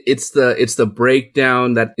 it's the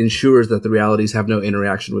breakdown that ensures that the realities have no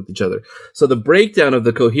interaction with each other. So the breakdown of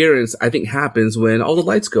the coherence, I think, happens when all the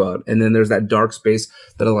lights go out and then there's that dark space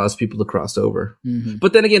that allows people to cross over. Mm-hmm.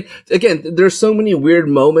 But then again, there's so many weird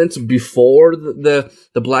moments before the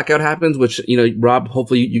blackout happens, which, you know, Rob,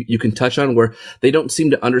 hopefully you can touch on, where they don't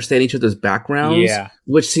seem to understand each other's backgrounds. Yeah.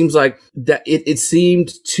 Which seems like that it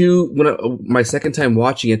seemed too, my second time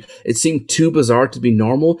watching it, it seemed too bizarre to be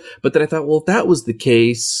normal. But then I thought, well, if that was the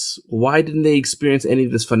case, why didn't they experience any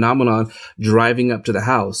of this phenomenon driving up to the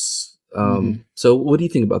house? So what do you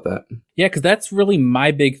think about that? Yeah, because that's really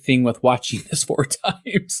my big thing with watching this 4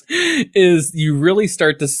 times is you really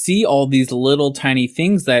start to see all these little tiny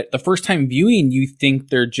things that the first time viewing, you think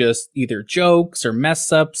they're just either jokes or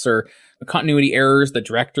mess ups or continuity errors the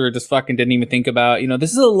director just fucking didn't even think about. You know,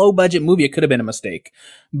 this is a low budget movie. It could have been a mistake.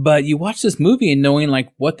 But you watch this movie and knowing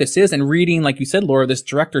like what this is and reading, like you said, Laura, this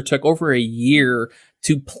director took over a year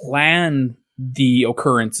to plan the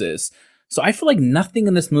occurrences. So I feel like nothing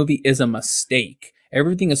in this movie is a mistake.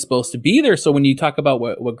 Everything is supposed to be there. So when you talk about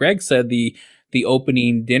what Greg said, the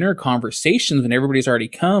opening dinner conversations when everybody's already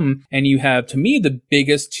come, and you have, to me, the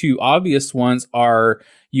biggest 2 obvious ones are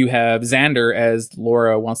you have Xander, as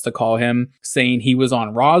Laura wants to call him, saying he was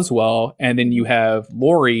on Roswell. And then you have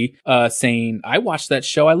Lori saying, I watched that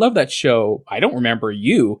show. I love that show. I don't remember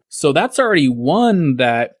you. So that's already one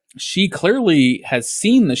that she clearly has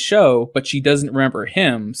seen the show, but she doesn't remember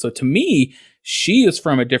him. So to me, she is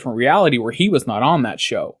from a different reality where he was not on that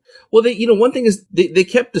show. Well, one thing is they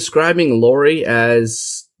kept describing Lori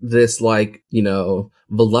as this, like, you know,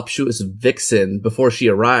 voluptuous vixen before she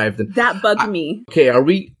arrived. And that bugged me. Okay,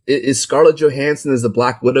 is Scarlett Johansson as the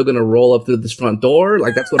Black Widow going to roll up through this front door?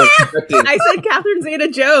 Like, that's what I'm expecting. I said Catherine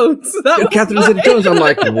Zeta-Jones. Catherine Zeta-Jones. I'm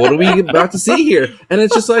like, what are we about to see here? And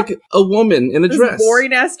it's just like a woman in a dress.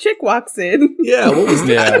 Boring ass chick walks in. Yeah, what was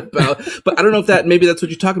that about? But I don't know if maybe that's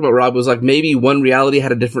what you're talking about, Rob, was like maybe one reality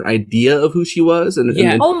had a different idea of who she was.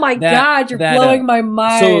 Oh my God, you're blowing my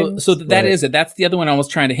mind. So that is it. That's the other one I was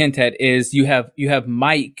trying to hint at is you have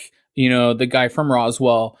Mike, you know, the guy from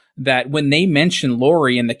Roswell, that when they mention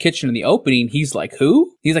Lori in the kitchen in the opening, he's like,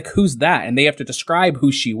 who? He's like, who's that? And they have to describe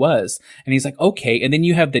who she was. And he's like, okay. And then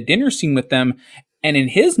you have the dinner scene with them. And in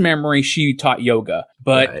his memory, she taught yoga,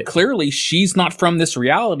 but clearly she's not from this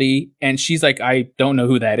reality. And she's like, I don't know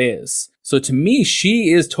who that is. So to me,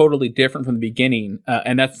 she is totally different from the beginning.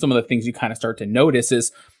 And that's some of the things you kind of start to notice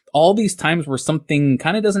is all these times where something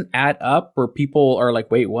kind of doesn't add up, where people are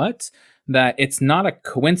like, wait, what? That it's not a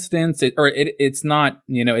coincidence, it's not,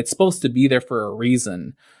 you know, it's supposed to be there for a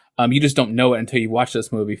reason. You just don't know it until you watch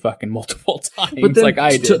this movie fucking multiple times, but then, like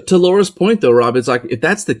I did. To Laura's point, though, Rob, it's like, if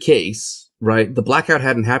that's the case, right, the blackout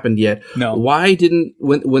hadn't happened yet. No. Why didn't,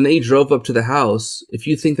 when they drove up to the house, if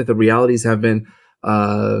you think that the realities have been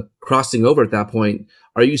crossing over at that point,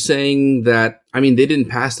 are you saying that, I mean, they didn't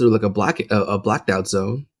pass through like a blacked out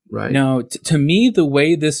zone? right? No, to me, the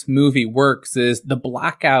way this movie works is the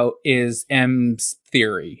blackout is M's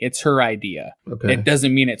theory. It's her idea. Okay. It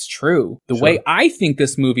doesn't mean it's true. The way I think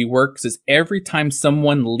this movie works is every time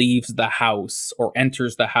someone leaves the house or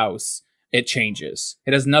enters the house, it changes.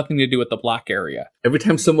 It has nothing to do with the black area. Every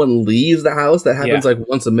time someone leaves the house, that happens like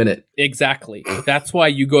once a minute. Exactly. That's why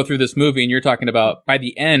you go through this movie and you're talking about by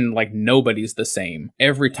the end, like nobody's the same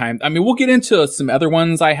every time. I mean, we'll get into some other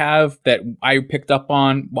ones I have that I picked up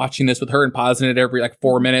on watching this with her and pausing it every like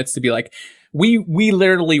 4 minutes to be like, we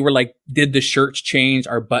literally were like, did the shirts change?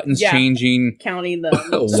 Are buttons changing? Counting them.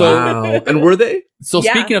 Wow. And were they? So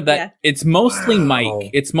speaking of that, it's mostly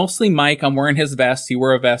Mike. It's mostly Mike. I'm wearing his vest. He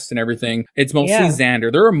wore a vest and everything. It's mostly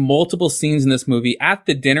Xander. There are multiple scenes in this movie at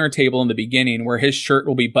the dinner table in the beginning where his shirt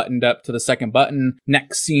will be buttoned up to the second button.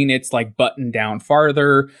 Next scene, it's like buttoned down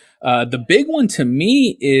farther. The big one to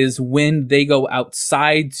me is when they go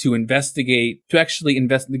outside to actually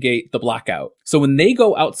investigate the blackout. So when they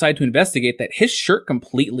go outside to investigate that, his shirt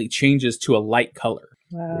completely changes to a light color.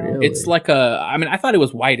 Wow. Really? It's like I thought it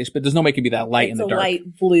was whitish, but there's no way it could be that light in the dark. It's a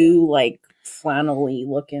light blue, like flannel-y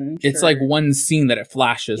looking shirt. It's like one scene that it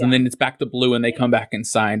flashes and then it's back to blue and they come back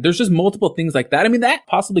inside. There's just multiple things like that. I mean, that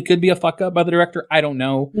possibly could be a fuck up by the director. I don't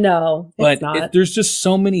know. No, it's not. There's just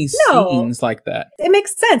so many scenes like that. It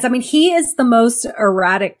makes sense. I mean, he is the most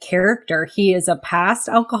erratic character. He is a past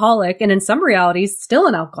alcoholic and in some realities still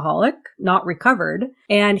an alcoholic, not recovered.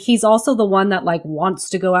 And he's also the one that like wants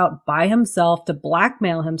to go out by himself to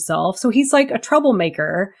blackmail himself. So he's like a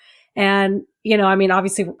troublemaker. And, you know, I mean,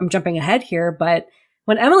 obviously I'm jumping ahead here, but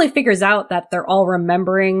when Emily figures out that they're all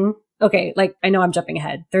remembering, okay, like I know I'm jumping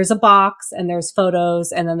ahead. There's a box and there's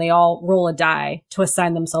photos and then they all roll a die to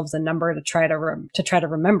assign themselves a number to try to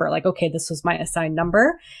remember like, okay, this was my assigned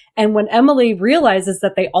number. And when Emily realizes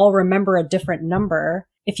that they all remember a different number,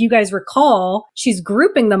 if you guys recall, she's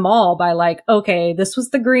grouping them all by like, okay, this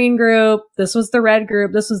was the green group, this was the red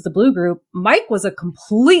group, this was the blue group. Mike was a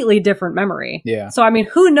completely different memory. Yeah. So, I mean,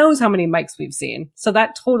 who knows how many Mikes we've seen? So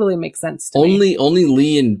that totally makes sense to me. Only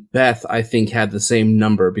Lee and Beth, I think, had the same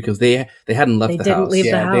number because they hadn't left the house. Leave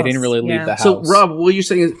the house. They didn't really leave the house. So, Rob, what you're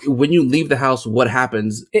saying is when you leave the house, what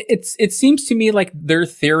happens? It seems to me like their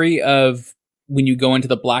theory of when you go into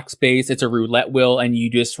the black space, it's a roulette wheel and you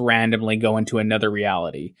just randomly go into another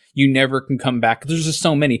reality. You never can come back. There's just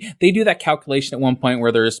so many. They do that calculation at one point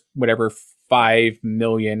where there's whatever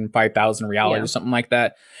 5,000 realities or something like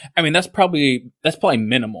that. I mean, that's probably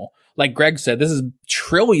minimal. Like Greg said, this is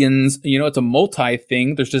trillions, you know, it's a multi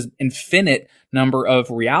thing. There's just infinite number of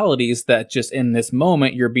realities that just in this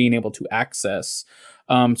moment you're being able to access.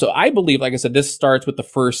 So I believe, like I said, this starts with the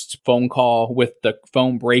first phone call with the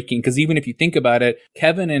phone breaking. Because even if you think about it,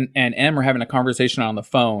 Kevin and Em are having a conversation on the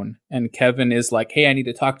phone. And Kevin is like, hey, I need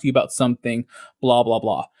to talk to you about something, blah, blah,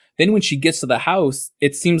 blah. Then when she gets to the house,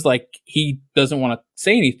 it seems like he doesn't want to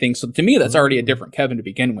say anything. So to me, that's already a different Kevin to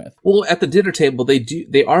begin with. Well, at the dinner table,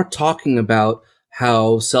 they are talking about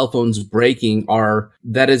how cell phones breaking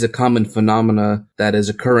that is a common phenomena that is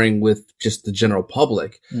occurring with just the general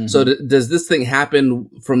public. Mm-hmm. So does this thing happen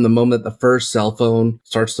from the moment the first cell phone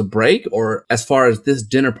starts to break, or as far as this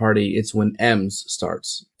dinner party, it's when M's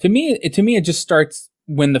starts? To me, it just starts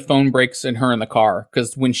when the phone breaks and her in the car,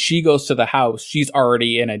 because when she goes to the house, she's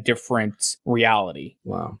already in a different reality.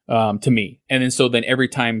 Wow. To me. And then every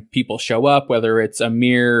time people show up, whether it's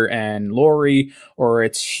Amir and Lori or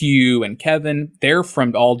it's Hugh and Kevin, they're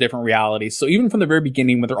from all different realities. So even from the very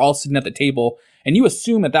beginning, when they're all sitting at the table, and you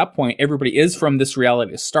assume at that point everybody is from this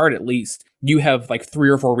reality to start, at least you have like 3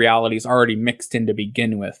 or 4 realities already mixed in to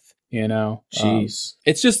begin with. You know, jeez,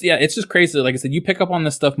 it's just crazy. Like I said, you pick up on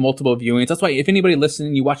this stuff multiple viewings. That's why if anybody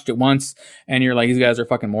listening, you watched it once and you're like, these guys are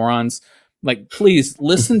fucking morons. Like, please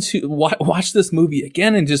listen to watch this movie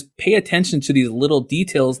again and just pay attention to these little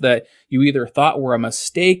details that you either thought were a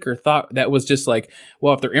mistake or thought that was just like,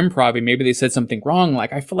 well, if they're improv, maybe they said something wrong.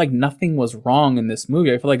 Like, I feel like nothing was wrong in this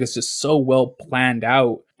movie. I feel like it's just so well planned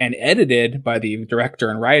out and edited by the director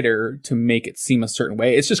and writer to make it seem a certain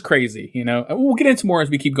way. It's just crazy, you know? We'll get into more as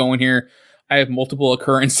we keep going here. I have multiple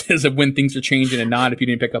occurrences of when things are changing and not if you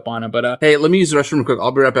didn't pick up on it. But hey, let me use the restroom real quick.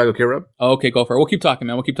 I'll be right back. Okay, Rob? Okay, go for it. We'll keep talking,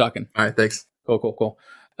 man. We'll keep talking. All right, thanks. Cool.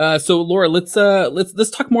 So Laura, let's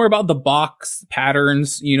talk more about the box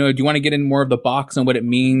patterns. You know, do you want to get in more of the box and what it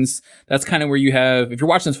means? That's kind of where you have, if you're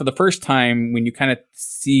watching this for the first time, when you kind of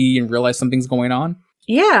see and realize something's going on.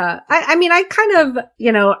 Yeah. I mean, I kind of,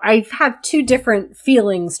 you know, I have 2 different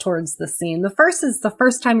feelings towards the scene. The first is the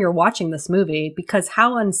first time you're watching this movie, because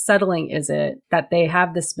how unsettling is it that they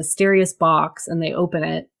have this mysterious box and they open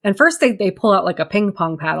it. And first they pull out like a ping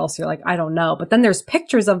pong paddle. So you're like, I don't know. But then there's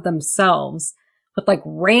pictures of themselves with like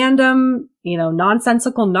random,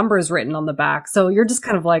 nonsensical numbers written on the back. So you're just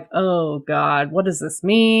kind of like, oh God, what does this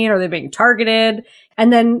mean? Are they being targeted?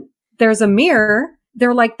 And then there's a mirror.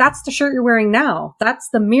 They're like, that's the shirt you're wearing now. That's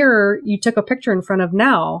the mirror you took a picture in front of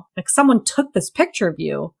now. Like someone took this picture of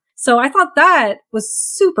you. So I thought that was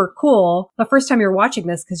super cool the first time you're watching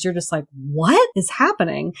this, because you're just like, what is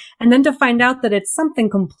happening? And then to find out that it's something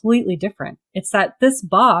completely different. It's that this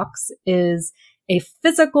box is a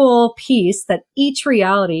physical piece that each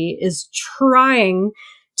reality is trying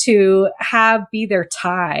to have be their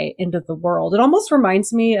tie into the world. It almost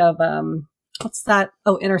reminds me of, what's that?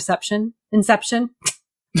 Oh, Inception.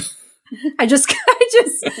 we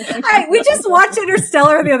just watched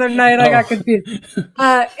Interstellar the other night. I got confused.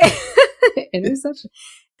 Interception.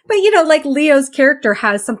 But like Leo's character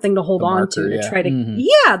has something to hold on to try to,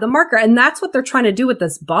 the marker. And that's what they're trying to do with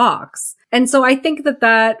this box. And so I think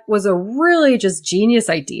that was a really just genius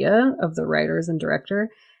idea of the writers and director.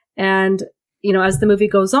 And, as the movie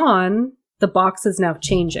goes on, the box is now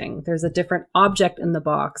changing. There's a different object in the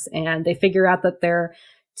box, and they figure out that they're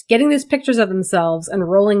getting these pictures of themselves and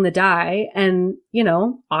rolling the die. And,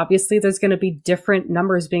 obviously there's going to be different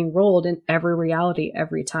numbers being rolled in every reality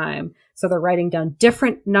every time. So they're writing down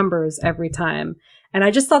different numbers every time. And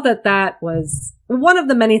I just thought that was one of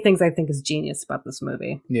the many things I think is genius about this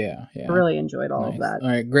movie. Yeah. I really enjoyed all of that. All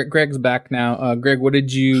right, Greg's back now. Greg, what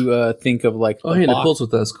did you think of like? Oh, hey, Nicole's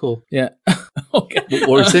with us. Cool. Yeah. Okay. What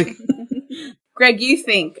were you saying? Greg, you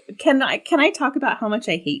think, can I talk about how much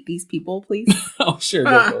I hate these people, please? Oh, sure.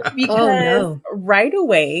 Go for it. Because right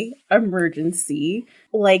away, emergency,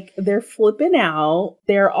 like they're flipping out.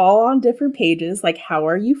 They're all on different pages. Like, how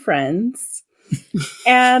are you friends?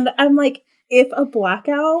 And I'm like, if a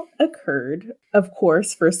blackout occurred, of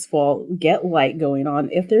course, first of all, get light going on.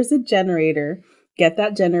 If there's a generator, get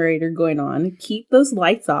that generator going on. Keep those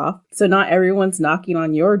lights off so not everyone's knocking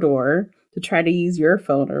on your door to try to use your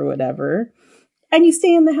phone or whatever. And you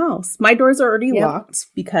stay in the house. My doors are already locked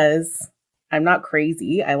because I'm not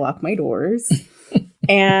crazy. I lock my doors.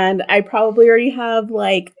 And I probably already have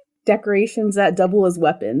like decorations that double as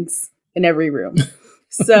weapons in every room.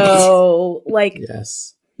 So like,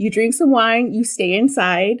 yes. You drink some wine, you stay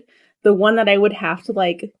inside. The one that I would have to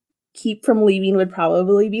like keep from leaving would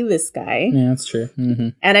probably be this guy. Yeah, that's true. Mm-hmm.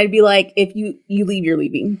 And I'd be like, if you leave, you're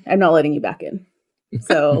leaving. I'm not letting you back in.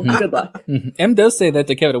 So good luck. M does say that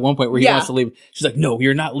to Kevin at one point where he wants to leave. She's like, no,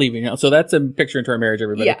 you're not leaving. So that's a picture into our marriage,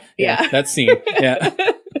 everybody. Yeah. That scene. Yeah. But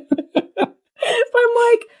I'm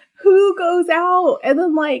like, who goes out? And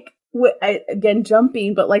then like, again,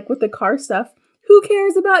 jumping, but like with the car stuff, who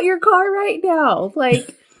cares about your car right now?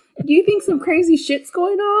 Like, do you think some crazy shit's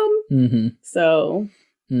going on? Mm-hmm. So...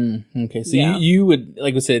 okay, so you would,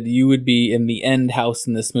 like we said, you would be in the end house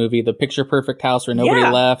in this movie, the picture perfect house where nobody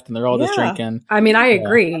left and they're all just drinking. I mean, I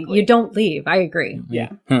agree. Exactly. You don't leave. I agree.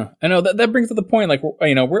 Yeah. I know that brings up the point. Like,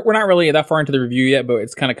 we're not really that far into the review yet, but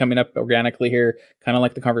it's kind of coming up organically here, kind of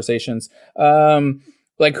like the conversations.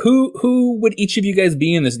 Like who would each of you guys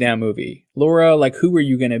be in this damn movie? Laura, like who are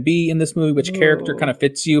you going to be in this movie? Which character kind of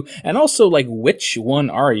fits you? And also like which one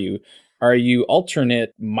are you? Are you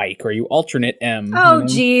alternate Mike? Or are you alternate M? Oh,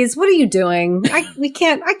 geez. What are you doing? I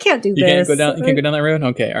can't do this. You can't go down that road?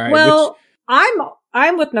 Okay. All right. Well,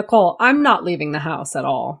 I'm with Nicole. I'm not leaving the house at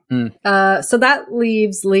all. So that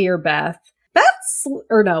leaves Lee or Beth.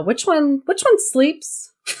 Which one sleeps?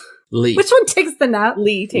 Lee. Which one takes the nap?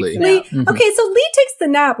 Lee takes the nap. Mm-hmm. Okay, so Lee takes the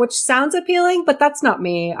nap, which sounds appealing, but that's not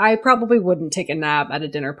me. I probably wouldn't take a nap at a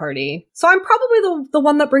dinner party. So I'm probably the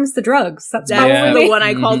one that brings the drugs. That's probably the one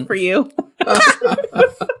I called for you. The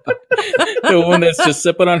one that's just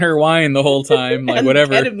sipping on her wine the whole time, like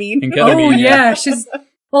whatever. Ketamine. Oh yeah, she's...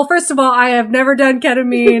 Well, first of all, I have never done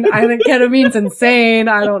ketamine. I think ketamine's insane.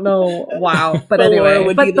 I don't know. Wow. But anyway, Laura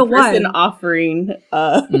would be the person offering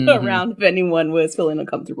around if anyone was feeling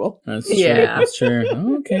uncomfortable. That's true. Yeah. That's true.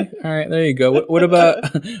 Okay. All right. There you go. What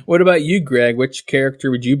about you, Greg? Which character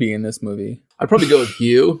would you be in this movie? I'd probably go with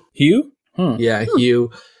Hugh. Hugh? Yeah,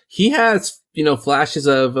 Hugh. He has, flashes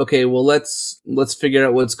of, okay, well, let's figure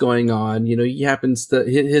out what's going on. He happens to,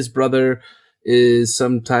 his brother is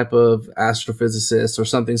some type of astrophysicist or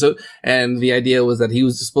something. So, and the idea was that he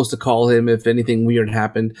was supposed to call him if anything weird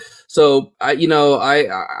happened. So, I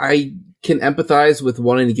can empathize with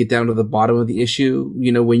wanting to get down to the bottom of the issue.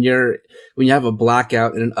 When you have a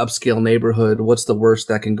blackout in an upscale neighborhood, what's the worst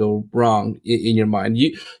that can go wrong in your mind?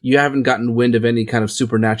 You haven't gotten wind of any kind of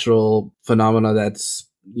supernatural phenomena that's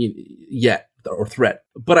yet. or threat.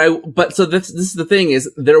 But so this is the thing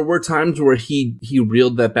is there were times where he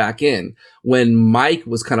reeled that back in when Mike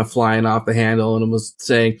was kind of flying off the handle and was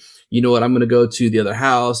saying, you know what, I'm going to go to the other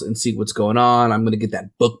house and see what's going on. I'm going to get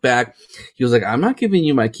that book back. He was like, I'm not giving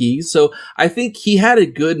you my keys. So I think he had a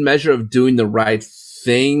good measure of doing the right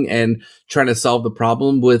thing and trying to solve the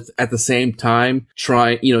problem with at the same time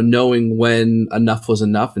knowing when enough was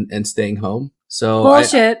enough and staying home. So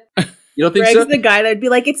bullshit. You don't think Greg's so? the guy that'd be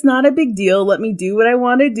like, it's not a big deal. Let me do what I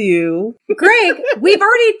want to do. Greg,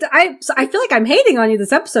 I feel like I'm hating on you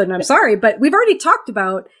this episode, and I'm sorry, but we've already talked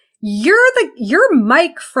about you're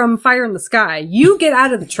Mike from Fire in the Sky. You get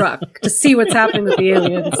out of the truck to see what's happening with the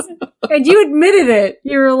aliens. And you admitted it.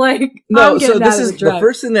 You were like, no, so this is the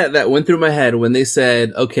first thing that went through my head when they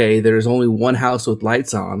said, okay, there's only one house with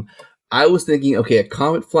lights on. I was thinking, okay, a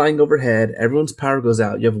comet flying overhead, everyone's power goes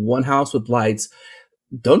out. You have one house with lights.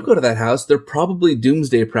 Don't go to that house. They're probably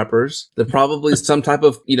doomsday preppers. They're probably some type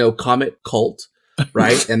of, comet cult,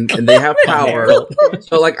 right? And they have power.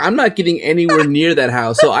 So like, I'm not getting anywhere near that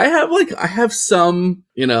house. So I have some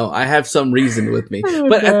reason with me.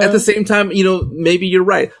 But at the same time, maybe you're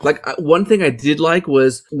right. Like one thing I did like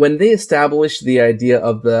was when they established the idea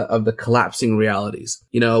of the collapsing realities.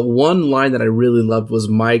 One line that I really loved was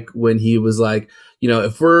Mike when he was like,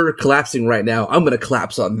 if we're collapsing right now, I'm going to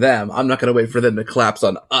collapse on them. I'm not going to wait for them to collapse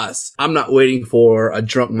on us. I'm not waiting for a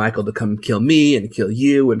drunk Michael to come kill me and kill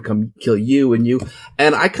you and come kill you and you.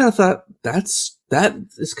 And I kind of thought that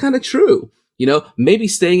is kind of true. Maybe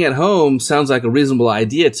staying at home sounds like a reasonable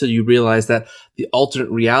idea till you realize that the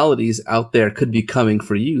alternate realities out there could be coming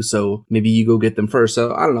for you. So maybe you go get them first.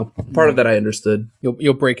 So I don't know. Part of that I understood.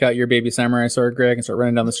 You'll break out your baby samurai sword, Greg, and start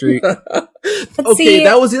running down the street. Okay,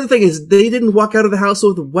 that was the other thing is they didn't walk out of the house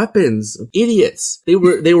with weapons. Idiots. They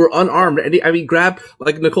were unarmed. I mean, grab,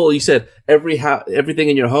 like Nicole, you said, everything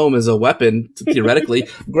in your home is a weapon, theoretically.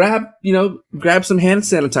 grab some hand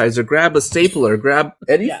sanitizer, grab a stapler, grab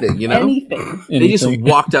anything, Anything. They just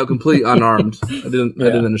walked out completely unarmed. I didn't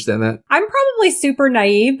understand that. I'm probably super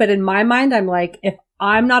naive, but in my mind, I'm like, if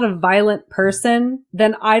I'm not a violent person,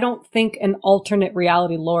 then I don't think an alternate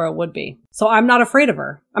reality Laura would be. So I'm not afraid of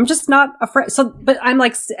her. I'm just not afraid. So, but I'm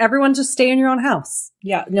like, everyone just stay in your own house.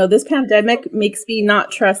 Yeah. No, this pandemic makes me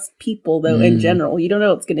not trust people though in general. You don't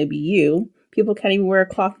know it's going to be you. People can't even wear a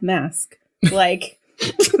cloth mask. Like,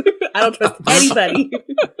 I don't trust anybody.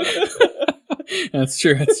 That's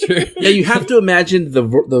true. Yeah, you have to imagine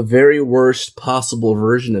the very worst possible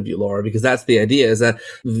version of you, Laura, because that's the idea, is that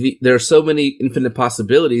there are so many infinite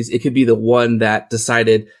possibilities. It could be the one that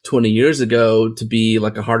decided 20 years ago to be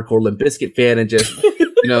like a hardcore Limp Bizkit fan and just,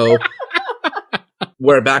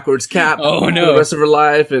 wear a backwards cap for the rest of her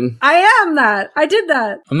life. And I am that. I did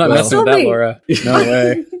that. I'm not messing with that, Laura. No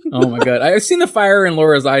way. Oh my God. I've seen the fire in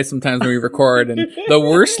Laura's eyes sometimes when we record, and the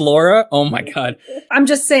worst Laura. Oh my God. I'm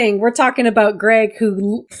just saying, we're talking about Greg,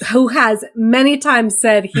 who has many times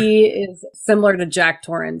said he is similar to Jack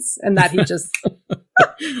Torrance, and that he just.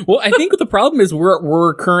 Well, I think the problem is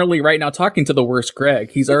we're currently right now talking to the worst Greg.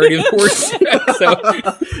 He's already the worst Greg, so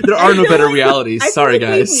there are no better realities. Sorry,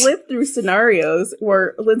 guys. We've lived through scenarios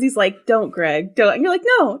where Lindsay's like, "Don't, Greg, don't," and you're like,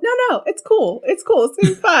 "No, it's cool, it's gonna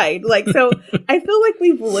be fine." Like, so I feel like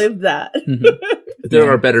we've lived that. Mm-hmm. There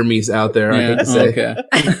are better me's out there. I hate to say. Okay.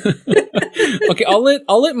 Okay,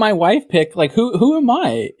 I'll let my wife pick. Like, who am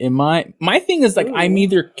I? My thing is like, I'm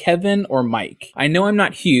either Kevin or Mike. I know I'm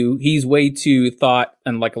not Hugh. He's way too thought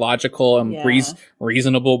and like logical and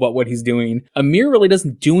reasonable about what he's doing. Amir really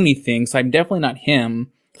doesn't do anything, so I'm definitely not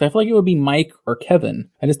him. So I feel like it would be Mike or Kevin.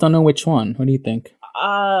 I just don't know which one. What do you think?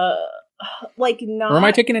 Like not. Or am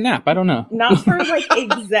I taking a nap? I don't know. Not for like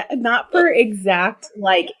exact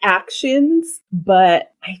like actions,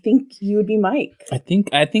 but I think you would be Mike. I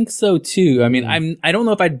think so too. I mean, I don't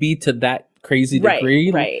know if I'd be to that crazy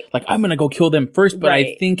degree. Right. Like I'm gonna go kill them first, but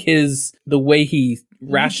I think the way he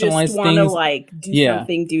rationalized things. To like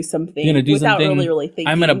do something without really thinking.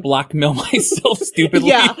 I'm gonna blackmail myself stupidly.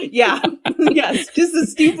 Yeah. It's just the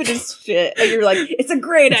stupidest shit. And you're like, it's a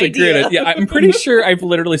great idea. I'm pretty sure I've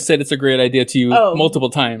literally said it's a great idea to you multiple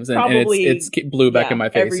times, and it's blew back in my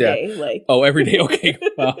face. Every day, every day. Okay,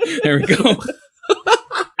 well, there we go.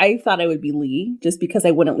 I thought I would be Lee just because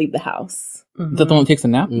I wouldn't leave the house. Mm-hmm. Is that the one that takes a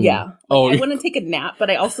nap? Yeah. I wouldn't take a nap, but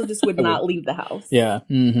I also just would not leave the house. Yeah.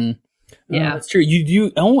 Mm-hmm. Yeah, that's true. You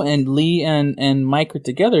do. Oh, and Lee and Mike are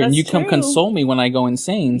together, and you come console me when I go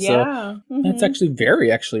insane. So that's actually very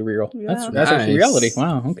real. Yeah. That's actually reality.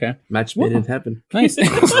 Wow. Okay. Match made in heaven. Nice.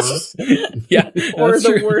 Yeah. Or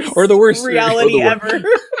the worst reality ever.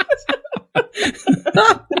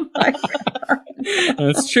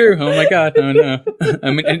 That's true. Oh my god. Oh no.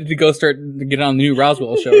 I need to go start to get on the new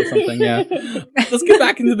Roswell show or something. Yeah. Let's get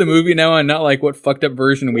back into the movie now and not like what fucked up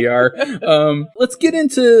version we are. Let's get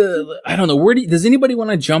into, I don't know, does anybody want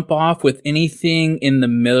to jump off with anything in the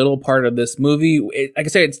middle part of this movie? Like I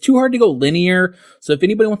said, it's too hard to go linear. So if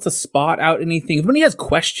anybody wants to spot out anything, if anybody has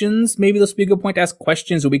questions, maybe this would be a good point to ask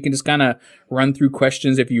questions, or we can just kind of run through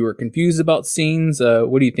questions if you were confused about scenes.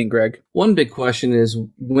 What do you think, Greg? One big question is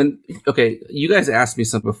you guys asked me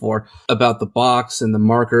something before about the box and the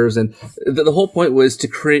markers, and the whole point was to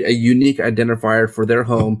create a unique identifier for their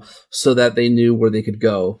home so that they knew where they could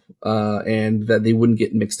go, and that they wouldn't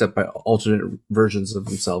get mixed up by alternate versions of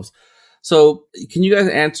themselves. So can you guys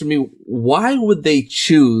answer me, why would they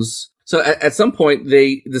choose? So at some point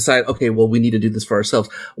they decide, okay, well, we need to do this for ourselves.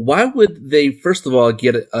 Why would they, first of all,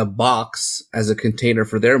 get a box as a container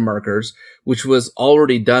for their markers, which was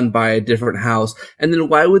already done by a different house? And then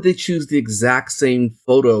why would they choose the exact same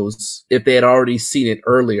photos if they had already seen it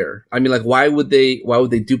earlier? I mean, like, why would they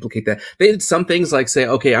duplicate that? They did some things like say,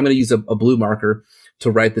 okay, I'm going to use a blue marker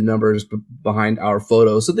to write the numbers behind our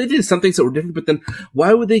photos. So they did some things that were different, but then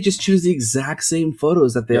why would they just choose the exact same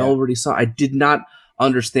photos that they already saw? I did not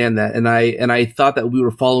understand that, and I thought that we were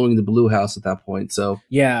following the blue house at that point. So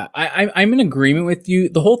yeah, I'm in agreement with you.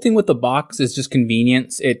 The whole thing with the box is just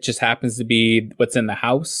convenience. It just happens to be what's in the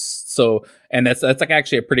house. So, and that's like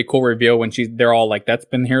actually a pretty cool reveal when they're all like, that's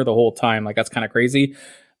been here the whole time. Like, that's kind of crazy.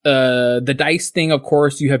 The dice thing, of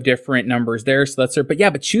course, you have different numbers there, so that's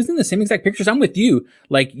but choosing the same exact pictures, I'm with you.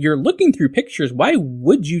 Like, you're looking through pictures, why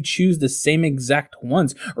would you choose the same exact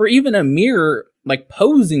ones? Or even a mirror, like,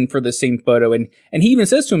 posing for the same photo, and he even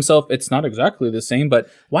says to himself, it's not exactly the same, but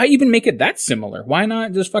why even make it that similar? Why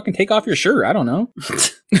not just fucking take off your shirt? I don't know.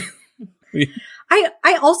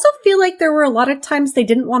 I also feel like there were a lot of times they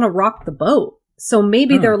didn't want to rock the boat. So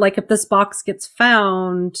maybe they're like, if this box gets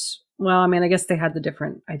found, well, I mean, I guess they had the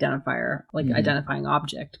different identifier, like identifying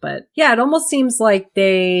object. But yeah, it almost seems like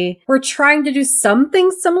they were trying to do something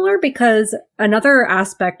similar, because another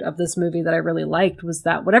aspect of this movie that I really liked was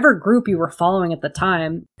that whatever group you were following at the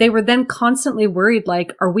time, they were then constantly worried,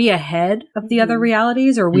 like, are we ahead of the other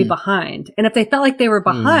realities, or are we behind? And if they felt like they were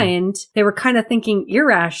behind, they were kind of thinking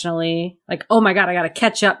irrationally, like, oh my God, I got to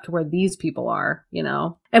catch up to where these people are, you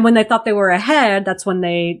know? And when they thought they were ahead, that's when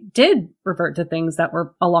they did revert to things that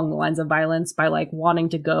were along the lines of violence, by like wanting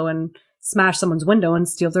to go and smash someone's window and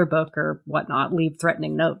steal their book or whatnot, leave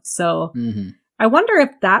threatening notes. So I wonder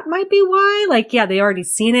if that might be why. Like, yeah, they already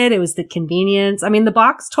seen it. It was the convenience. I mean, the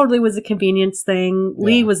box totally was a convenience thing. Yeah.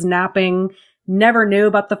 Lee was napping, never knew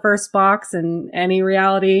about the first box in any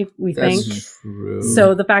reality, That's think. True.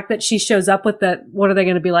 So the fact that she shows up with that, what are they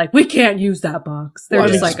going to be like? We can't use that box. They're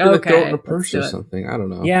just like, okay, throw it in a purse or something. I don't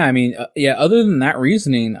know. Yeah, I mean, other than that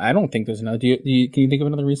reasoning, I don't think there's another. Can you think of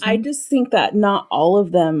another reason? I just think that not all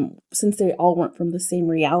of them, since they all weren't from the same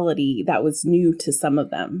reality, that was new to some of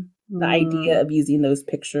them. The idea of using those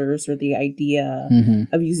pictures, or the idea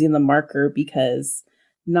of using the marker, because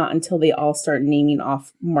not until they all start naming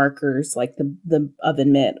off markers like the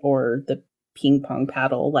oven mitt or the ping pong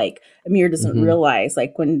paddle, like Amir doesn't realize,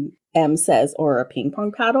 like when M says, or a ping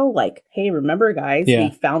pong paddle, like, hey, remember guys, they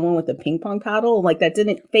found one with a ping pong paddle, like that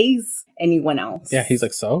didn't faze anyone else. Yeah, he's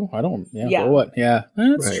like, so I don't, for what? Yeah,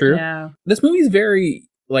 that's true. Yeah, this movie's very,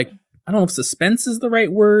 like, I don't know if suspense is the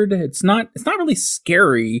right word. It's not really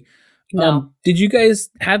scary. No. Did you guys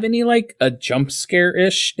have any, like, a jump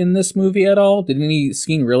scare-ish in this movie at all? Did any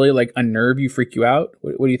scene really, like, unnerve you, freak you out?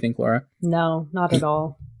 What do you think, Laura? No, not at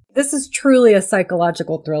all. This is truly a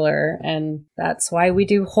psychological thriller, and that's why we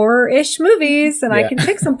do horror-ish movies, and I can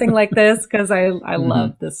pick something like this, because I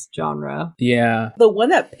love this genre. Yeah. The one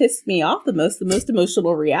that pissed me off the most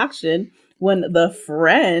emotional reaction, when the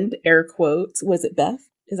friend, air quotes, was it Beth?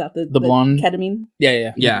 Is that the blonde ketamine?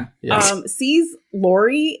 Yeah. Sees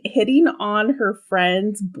Lori hitting on her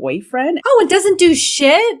friend's boyfriend. Oh, and doesn't do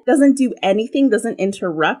shit? Doesn't do anything, doesn't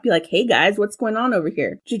interrupt, be like, hey guys, what's going on over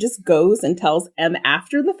here? She just goes and tells M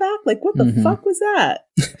after the fact. Like, what the fuck was that?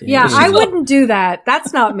 Yeah, I wouldn't do that.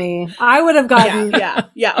 That's not me. I would have gotten...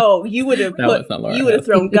 Yeah. Oh, you would have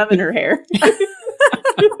thrown gum in her hair.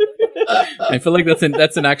 I feel like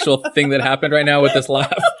that's an actual thing that happened right now with this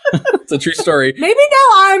laugh. It's a true story. Maybe now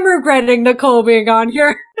I'm regretting Nicole being on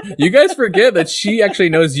here. You guys forget that she actually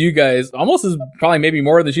knows you guys almost as probably maybe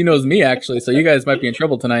more than she knows me, actually. So you guys might be in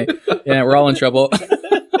trouble tonight. Yeah, we're all in trouble.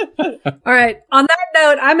 All right. On that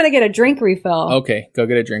note, I'm going to get a drink refill. Okay. Go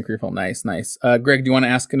get a drink refill. Nice. Greg, do you want to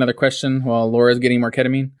ask another question while Laura's getting more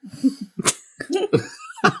ketamine?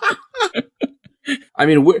 I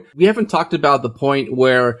mean, we haven't talked about the point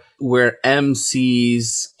where M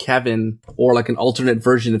sees Kevin, or like an alternate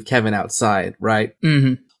version of Kevin outside, right?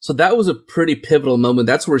 Mm-hmm. So that was a pretty pivotal moment.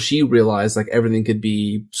 That's where she realized like everything could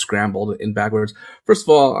be scrambled in backwards. First of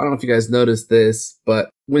all, I don't know if you guys noticed this, but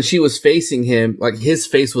when she was facing him, like his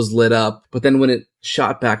face was lit up, but then when it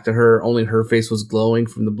shot back to her, only her face was glowing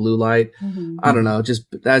from the blue light. Mm-hmm. I don't know.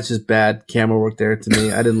 That's just bad camera work there to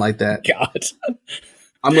me. I didn't like that. God.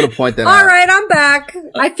 I'm going to point that out. All right, I'm back.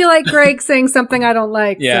 I feel like Greg's saying something I don't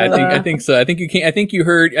like. Yeah, so, I think so. I think your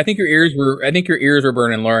ears were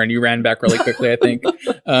burning, Lauren. You ran back really quickly, I think.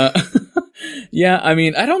 Yeah, I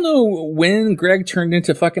mean, I don't know when Greg turned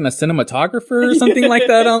into fucking a cinematographer or something like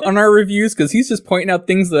that on our reviews, because he's just pointing out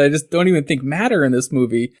things that I just don't even think matter in this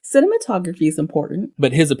movie. Cinematography is important,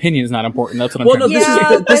 but his opinion is not important. That's what I'm trying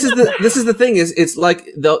to say. This is the thing is, it's like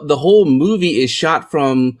the whole movie is shot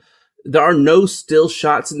from. There are no still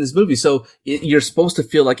shots in this movie, so you're supposed to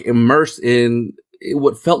feel like immersed in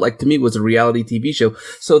what felt like to me was a reality TV show.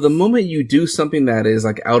 So the moment you do something that is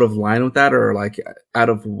like out of line with that, or like out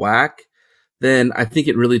of whack, then I think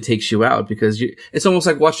it really takes you out, because it's almost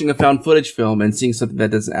like watching a found footage film and seeing something that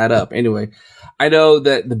doesn't add up. Anyway, I know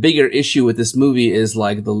that the bigger issue with this movie is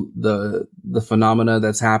like the phenomena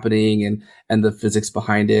that's happening and the physics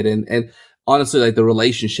behind it, and honestly, like the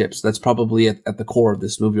relationships, that's probably at the core of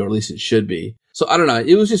this movie, or at least it should be. So I don't know.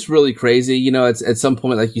 It was just really crazy. You know, it's at some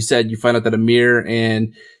point, like you said, you find out that Amir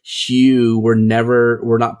and Hugh were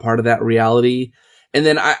not part of that reality. And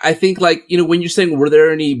then I think, like, you know, when you're saying, were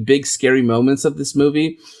there any big scary moments of this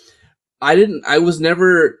movie? I was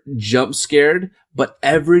never jump scared, but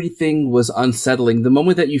everything was unsettling. The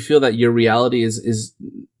moment that you feel that your reality is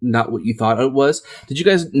not what you thought it was. Did you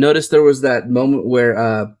guys notice there was that moment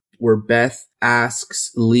where Beth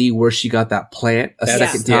asks Lee where she got that plant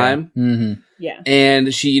second time? Yeah. Mm-hmm. Yeah.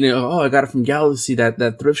 And she, I got it from Galaxy,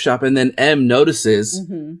 that thrift shop. And then M notices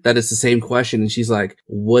that it's the same question. And she's like,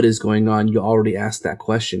 what is going on? You already asked that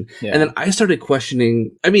question. Yeah. And then I started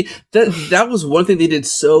questioning. I mean, that was one thing they did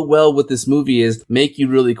so well with this movie, is make you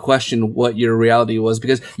really question what your reality was,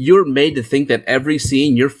 because you're made to think that every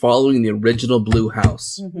scene you're following the original Blue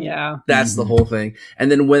House. Mm-hmm. Yeah. That's the whole thing.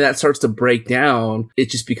 And then when that starts to break down,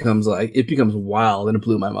 it just becomes wild, and it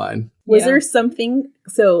blew my mind. Was there something,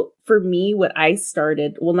 so for me, what I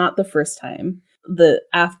started, well, not the first time,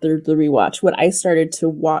 after the rewatch, what I started to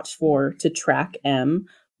watch for to track M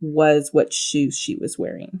was what shoes she was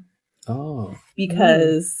wearing. Oh.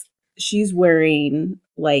 Because she's wearing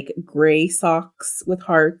like gray socks with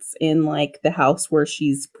hearts in like the house where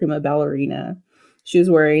she's prima ballerina. She was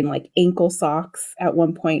wearing like ankle socks at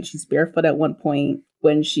one point. She's barefoot at one point.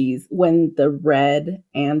 When the red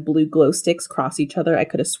and blue glow sticks cross each other, I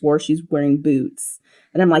could have swore she's wearing boots.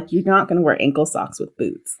 And I'm like, you're not going to wear ankle socks with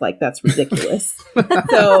boots. Like, that's ridiculous.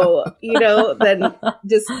 So, then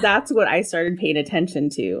just that's what I started paying attention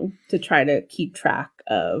to try to keep track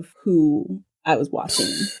of who I was watching.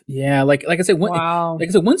 Yeah, like I said, wow. Like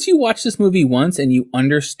I said, once you watch this movie once and you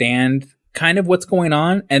understand kind of what's going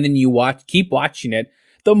on, and then you keep watching it,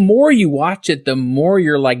 the more you watch it, the more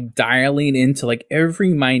you're like dialing into like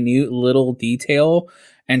every minute little detail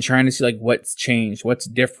and trying to see like what's changed, what's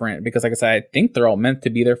different. Because like I said, I think they're all meant to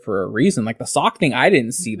be there for a reason. Like the sock thing, I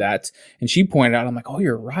didn't see that. And she pointed out, I'm like, oh,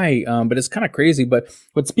 you're right. But it's kind of crazy. But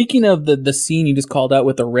speaking of the scene you just called out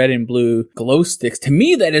with the red and blue glow sticks, to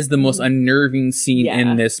me, that is the most unnerving scene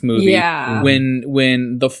in this movie. Yeah.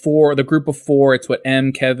 When the group of four, it's what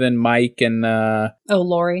M, Kevin, Mike, and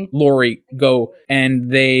Lori go, and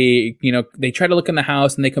they try to look in the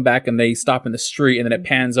house, and they come back and they stop in the street, and then it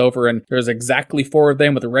pans over and there's exactly four of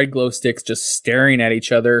them with the red glow sticks just staring at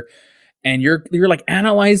each other. And you're like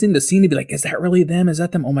analyzing the scene to be like, is that really them? Is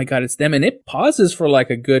that them? Oh my God, it's them. And it pauses for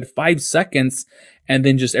like a good 5 seconds, and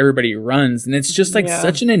then just everybody runs. And it's just like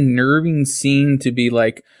such an unnerving scene to be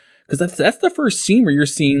like, because that's the first scene where you're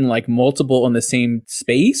seeing like multiple in the same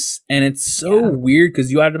space. And it's so weird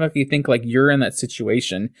because you automatically think like you're in that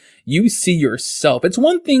situation. You see yourself. It's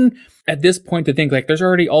one thing at this point to think like there's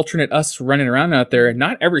already alternate us running around out there and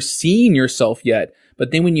not ever seeing yourself yet.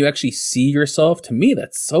 But then when you actually see yourself, to me,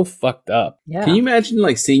 that's so fucked up. Yeah. Can you imagine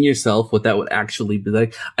like seeing yourself, what that would actually be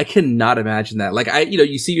like? I cannot imagine that. Like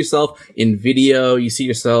you see yourself in video, you see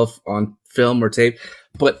yourself on film or tape,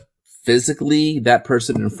 but physically that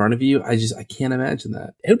person in front of you, I can't imagine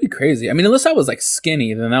that. It would be crazy. I mean, unless I was like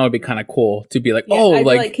skinny, then that would be kind of cool to be like, I'd be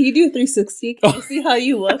like, can you do a 360? Can you see how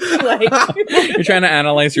you look? Like you're trying to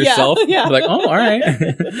analyze yourself. Yeah. Like, oh, all right.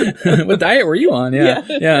 What diet were you on?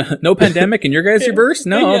 Yeah. No pandemic in your guys' reverse?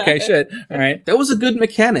 No. Okay. Shit. All right. That was a good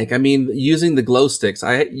mechanic. I mean, using the glow sticks.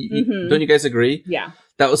 Don't you guys agree? Yeah.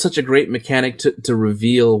 that was such a great mechanic to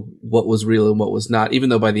reveal what was real and what was not, even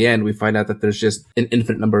though by the end we find out that there's just an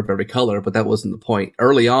infinite number of every color, but that wasn't the point.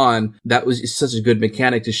 Early on, that was such a good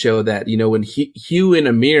mechanic to show that, you know, when Hugh and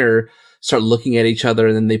Amir start looking at each other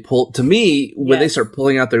and then they pull, to me, when they start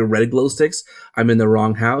pulling out their red glow sticks, I'm in the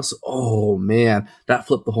wrong house. Oh man, that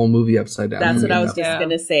flipped the whole movie upside down. That's what I was just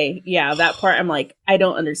going to say. Yeah, that part, I'm like, I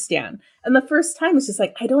don't understand. And the first time it's just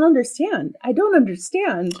like, I don't understand. I don't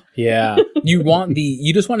understand. Yeah.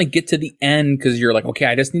 You just want to get to the end because you're like, okay,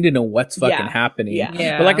 I just need to know what's fucking happening.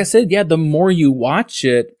 Yeah. But like I said, the more you watch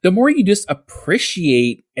it, the more you just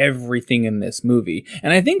appreciate everything in this movie.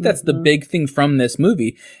 And I think that's the big thing from this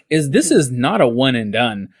movie is this is not a one and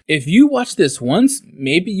done. If you watch this once,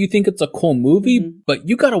 maybe you think it's a cool movie, but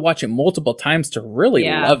you got to watch it multiple times to really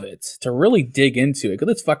love it, to really dig into it.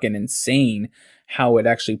 Because it's fucking insane how it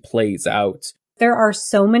actually plays out. There are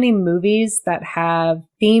so many movies that have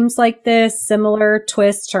themes like this, similar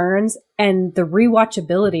twists, turns, and the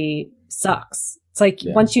rewatchability sucks. It's like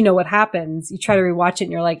once you know what happens, you try to rewatch it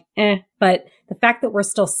and you're like, but the fact that we're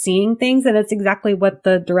still seeing things, and it's exactly what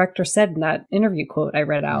the director said in that interview quote I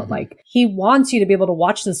read out. Like, he wants you to be able to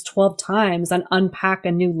watch this 12 times and unpack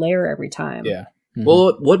a new layer every time. Yeah.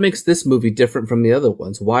 Well, what makes this movie different from the other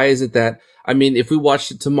ones? Why is it that, I mean, if we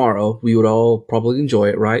watched it tomorrow, we would all probably enjoy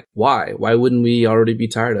it, right? Why? Why wouldn't we already be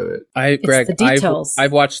tired of it? Greg, the details.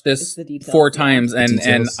 I've watched this 4 times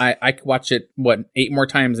and I could watch it, 8 more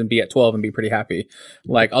times and be at 12 and be pretty happy.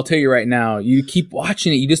 Like, I'll tell you right now, you keep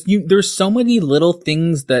watching it. There's so many little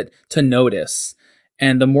things to notice.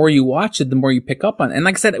 And the more you watch it, the more you pick up on it. And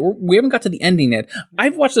like I said, we haven't got to the ending yet.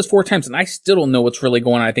 I've watched this 4 times and I still don't know what's really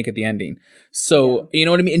going on, I think, at the ending. So, you know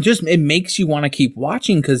what I mean? It makes you want to keep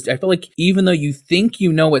watching because I feel like even though you think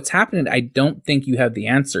you know what's happening, I don't think you have the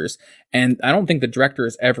answers. And I don't think the director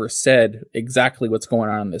has ever said exactly what's going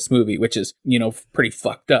on in this movie, which is, you know, pretty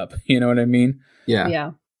fucked up. You know what I mean? Yeah.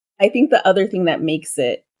 Yeah. I think the other thing that makes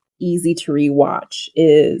it easy to rewatch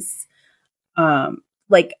is,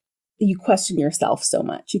 like, you question yourself so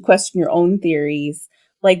much. You question your own theories.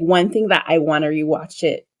 Like, one thing that I want to rewatch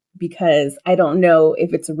it because I don't know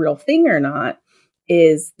if it's a real thing or not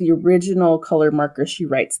is the original color marker she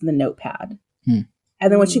writes in the notepad. And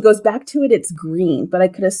then when she goes back to it, it's green. But I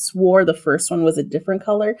could have swore the first one was a different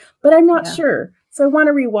color, but I'm not sure. So I want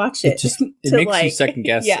to rewatch it. It makes you second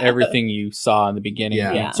guess everything you saw in the beginning.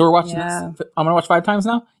 Yeah. So we're watching this. I'm going to watch 5 times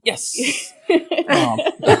now? Yes.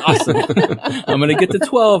 Awesome. I'm going to get to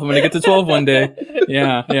 12. I'm going to get to 12 one day.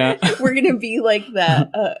 Yeah. We're going to be like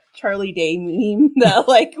that Charlie Day meme that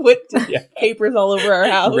like with papers all over our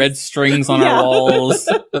house. Red strings on our walls,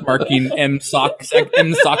 marking M socks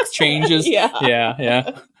changes.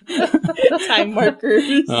 Yeah. Time markers.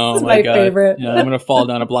 Oh It's my my favorite. Yeah, I'm gonna fall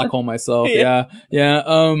down a black hole myself. Yeah.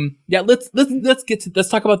 Let's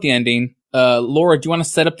talk about the ending. Laura, do you want to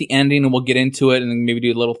set up the ending and we'll get into it and then maybe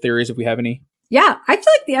do little theories if we have any? Yeah, I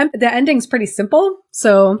feel like the ending's pretty simple.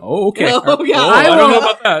 So, okay. Yeah. I don't know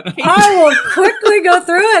about that. I will quickly go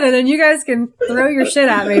through it, and then you guys can throw your shit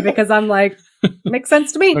at me because I'm like, makes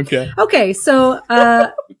sense to me. Okay. So,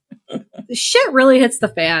 shit really hits the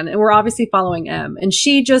fan, and we're obviously following M, and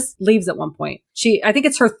she just leaves at one point. I think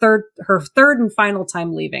it's her third and final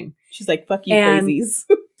time leaving. She's like, fuck you, crazies.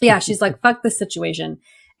 Yeah, she's like, fuck this situation.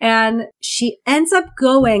 And she ends up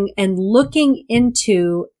going and looking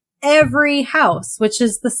into every house, which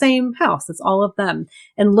is the same house. It's all of them,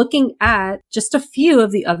 and looking at just a few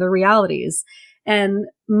of the other realities. And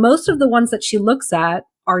most of the ones that she looks at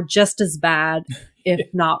are just as bad, if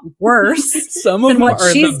not worse, some of than them what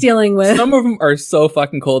are she's dealing with. Some of them are so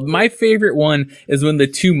fucking cold. My favorite one is when the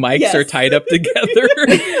 2 mics are tied up together.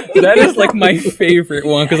 That is like my favorite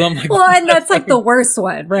one because I'm like, well, and that's like the worst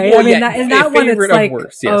one, right? Well, I mean, that one, it's like,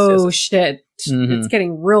 worse. Shit. It's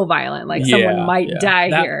getting real violent. Like someone might die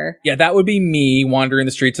here. Yeah, that would be me wandering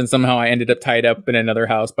the streets and somehow I ended up tied up in another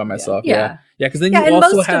house by myself. Yeah. Because then you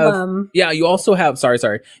also have, you also have,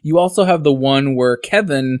 sorry. You also have the one where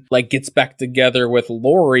Kevin like gets back together with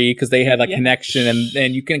Lori because they had a connection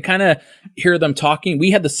and you can kind of hear them talking.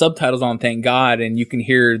 We had the subtitles on, thank God. And you can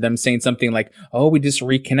hear them saying something like, oh, we just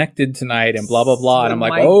reconnected tonight and blah, blah, blah. And I'm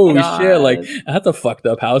like, shit, like that's a fucked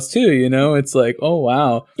up house too. You know, it's like, oh,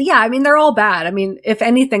 wow. Yeah. I mean, they're all bad. I mean, if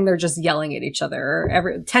anything, they're just yelling at each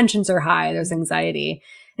other. Tensions are high. There's anxiety.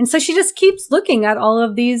 And so she just keeps looking at all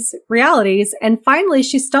of these realities. And finally,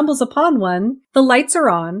 she stumbles upon one. The lights are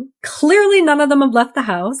on. Clearly, none of them have left the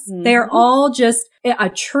house. Mm-hmm. They're all just a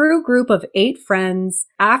true group of 8 friends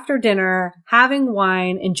after dinner, having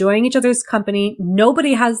wine, enjoying each other's company.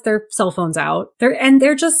 Nobody has their cell phones out.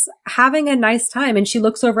 They're just having a nice time. And she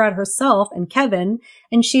looks over at herself and Kevin,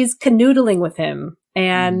 and she's canoodling with him.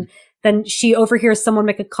 And then she overhears someone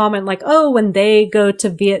make a comment like, oh, when they go to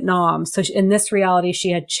Vietnam. So in this reality, she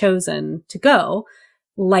had chosen to go,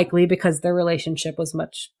 likely because their relationship was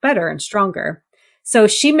much better and stronger. So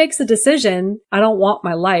she makes a decision. I don't want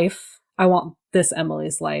my life. I want this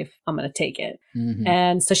Emily's life. I'm going to take it.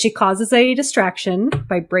 And so she causes a distraction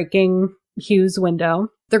by breaking Hugh's window.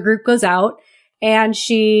 The group goes out and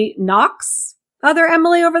she knocks other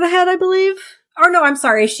Emily over the head, I believe. Or no, I'm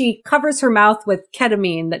sorry. She covers her mouth with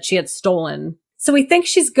ketamine that she had stolen. So we think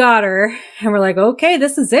she's got her and we're like, okay,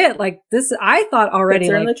 this is it. Like this, I thought already,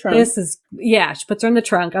 puts her in the trunk. This is, yeah, she puts her in the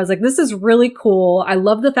trunk. I was like, this is really cool. I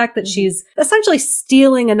love the fact that she's essentially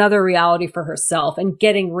stealing another reality for herself and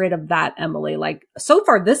getting rid of that Emily. Like so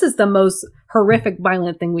far, this is the most horrific,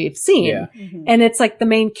 violent thing we've seen. Yeah. And it's like the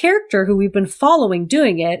main character who we've been following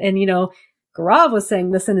doing it. And, you know, Gaurav was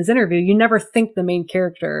saying this in his interview. You never think the main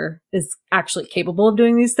character is actually capable of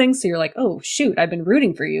doing these things. So you're like, oh, shoot, I've been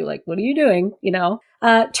rooting for you. Like, what are you doing? You know,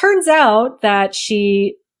 turns out that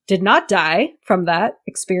she did not die from that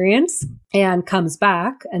experience and comes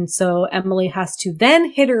back. And so Emily has to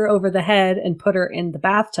then hit her over the head and put her in the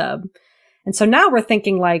bathtub. And so now we're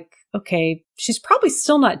thinking like, okay, she's probably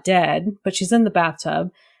still not dead, but she's in the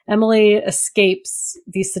bathtub. Emily escapes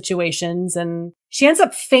these situations and she ends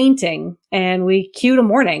up fainting and we cue to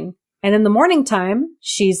morning. And in the morning time,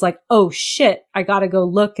 she's like, oh shit, I gotta go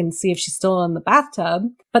look and see if she's still in the bathtub.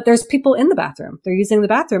 But there's people in the bathroom. They're using the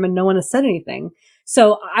bathroom and no one has said anything.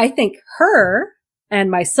 So I think her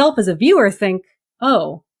and myself as a viewer think,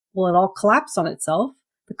 oh, well, it all collapsed on itself.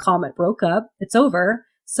 The comet broke up. It's over.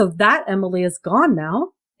 So that Emily is gone now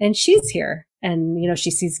and she's here. And, you know,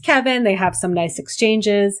 she sees Kevin. They have some nice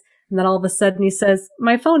exchanges. And then all of a sudden he says,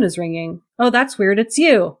 my phone is ringing. Oh, that's weird. It's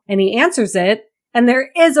you. And he answers it. And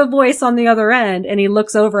there is a voice on the other end. And he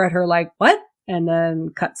looks over at her like, what? And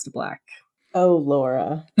then cuts to black. Oh,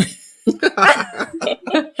 Laura.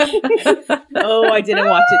 Oh, I didn't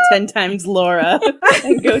watch it 10 times, Laura,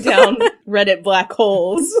 and go down Reddit black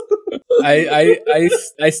holes.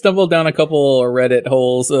 I stumbled down a couple Reddit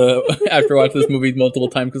holes after watching this movie multiple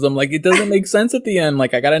times because I'm like, it doesn't make sense at the end.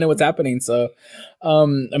 Like, I gotta know what's happening. So, I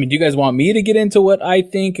mean, do you guys want me to get into what I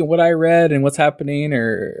think and what I read and what's happening,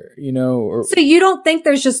 or you know? Or... So you don't think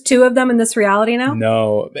there's just two of them in this reality now?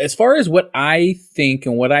 No. As far as what I think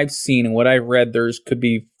and what I've seen and what I've read, could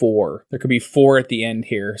be four. There could be four at the end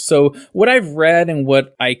here. So what I've read and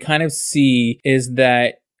what I kind of see is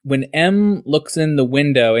that when M looks in the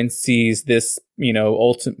window and sees this, you know,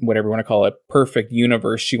 ultimate, whatever you want to call it, perfect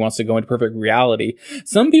universe, she wants to go into perfect reality.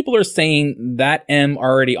 Some people are saying that M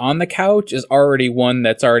already on the couch is already one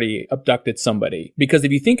that's already abducted somebody. Because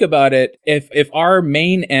if you think about it, if our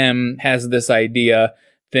main M has this idea,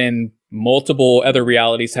 then multiple other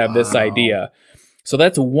realities have this idea. So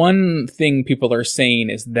that's one thing people are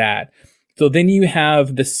saying is that. So then you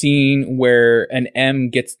have the scene where an M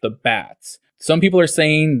gets the bats. Some people are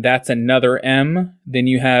saying that's another M. Then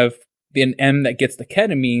you have an M that gets the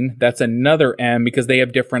ketamine. That's another M because they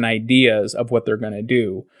have different ideas of what they're going to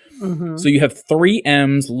do. Mm-hmm. So you have three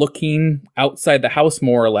M's looking outside the house,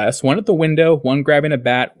 more or less. One at the window, one grabbing a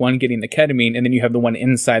bat, one getting the ketamine, and then you have the one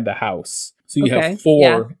inside the house. So you have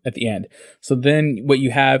four at the end. So then what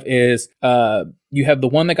you have is you have the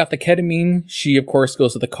one that got the ketamine. She, of course,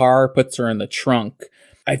 goes to the car, puts her in the trunk.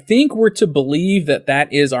 I think we're to believe that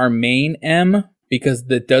that is our main M because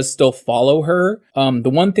that does still follow her.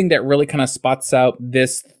 The one thing that really kind of spots out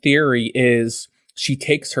this theory is she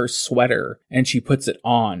takes her sweater and she puts it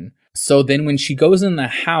on. So then when she goes in the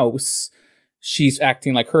house, she's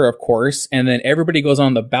acting like her, of course. And then everybody goes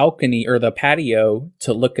on the balcony or the patio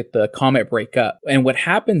to look at the comet break up. And what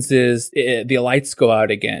happens is the lights go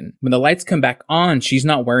out again. When the lights come back on, she's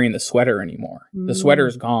not wearing the sweater anymore. The sweater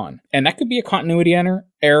is gone. And that could be a continuity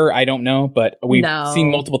error. I don't know. But we've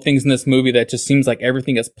seen multiple things in this movie that just seems like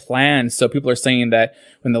everything is planned. So people are saying that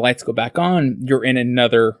when the lights go back on, you're in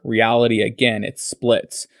another reality again. It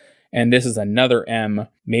splits. And this is another M.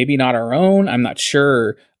 Maybe not our own. I'm not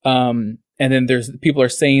sure. And then people are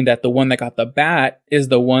saying that the one that got the bat is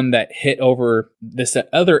the one that hit over this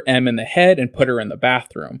other M in the head and put her in the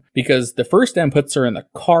bathroom. Because the first M puts her in the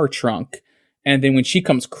car trunk. And then when she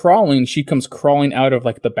comes crawling out of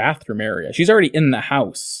like the bathroom area. She's already in the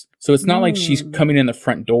house. So it's not like she's coming in the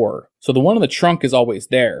front door. So the one in the trunk is always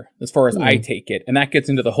there, as far as I take it. And that gets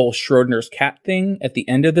into the whole Schrodinger's cat thing at the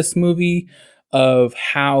end of this movie, of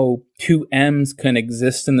how two M's can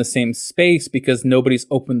exist in the same space because nobody's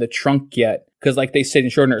opened the trunk yet. Because like they said in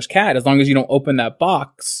Schrodinger's cat, as long as you don't open that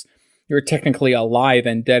box, you're technically alive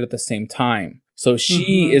and dead at the same time. So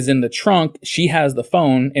she is in the trunk. She has the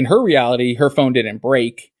phone. In her reality, her phone didn't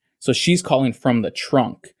break. So she's calling from the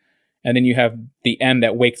trunk. And then you have the M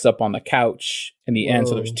that wakes up on the couch in the end.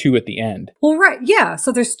 So there's 2 at the end. Well, right. Yeah.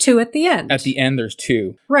 So there's 2 at the end. At the end, there's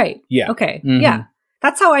 2. Right. Yeah. Okay. Yeah.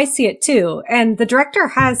 That's how I see it too. And the director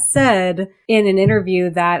has said in an interview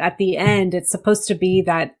that at the end, it's supposed to be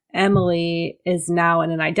that Emily is now in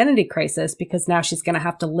an identity crisis because now she's going to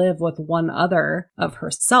have to live with one other of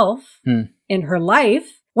herself in her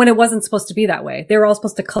life when it wasn't supposed to be that way. They were all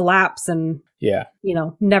supposed to collapse and,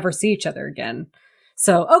 never see each other again.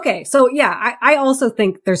 So, okay. So yeah, I also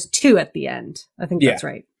think there's 2 at the end. I think that's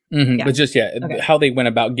right. Mm-hmm. Yeah. But just, how they went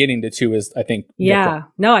about getting to 2 is, I think. Yeah.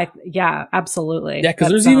 No, absolutely. Yeah. Cause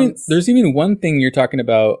there's even one thing you're talking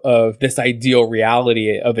about of this ideal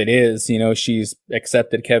reality of it is, she's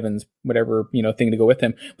accepted Kevin's whatever, thing to go with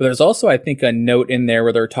him. But there's also, I think, a note in there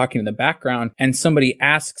where they're talking in the background and somebody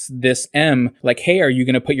asks this M, like, hey, are you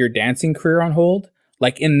going to put your dancing career on hold?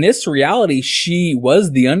 Like in this reality, she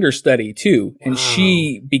was the understudy too, and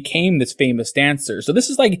she became this famous dancer. So this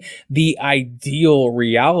is like the ideal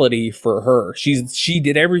reality for her. She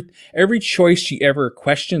did every choice she ever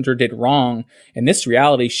questioned or did wrong. In this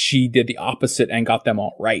reality, she did the opposite and got them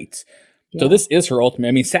all right. Yeah. So this is her ultimate.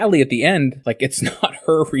 I mean, sadly, at the end, like it's not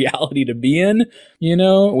her reality to be in,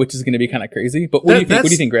 which is going to be kind of crazy. But what do you think? What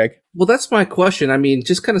do you think, Greg? Well, that's my question. I mean,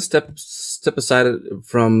 just kind of step aside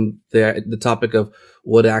from the topic of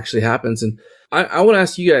what actually happens, and I want to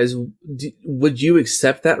ask you guys: would you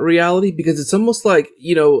accept that reality? Because it's almost like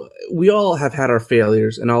we all have had our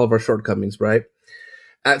failures and all of our shortcomings, right?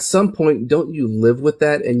 At some point, don't you live with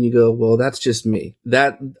that and you go, well, that's just me.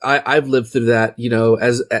 That I've lived through that,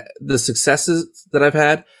 as the successes that I've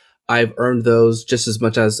had, I've earned those just as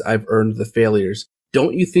much as I've earned the failures.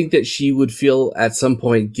 Don't you think that she would feel at some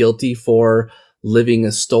point guilty for living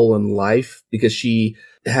a stolen life because she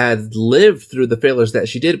had lived through the failures that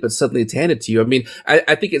she did, but suddenly it's handed to you? I mean,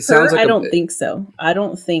 I think it sounds like I don't think so. I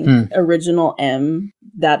don't think original M,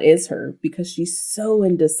 that is her, because she's so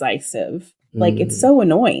indecisive. Like, it's so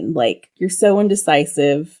annoying. Like, you're so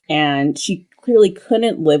indecisive, and she clearly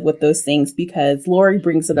couldn't live with those things because Lori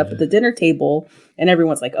brings it up at the dinner table, and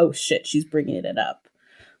everyone's like, oh shit, she's bringing it up.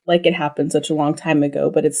 Like, it happened such a long time ago,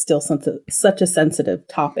 but it's still such a sensitive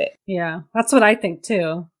topic. Yeah, that's what I think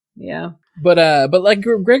too. Yeah. But like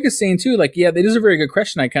Greg is saying too, like, yeah, that is a very good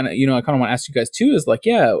question. I kind of want to ask you guys too, is like,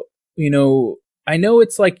 yeah, I know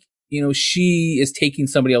it's like, she is taking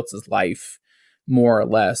somebody else's life, more or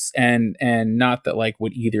less, and not that like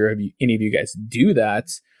would any of you guys do that,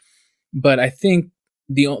 but I think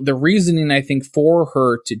the reasoning I think for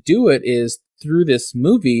her to do it is through this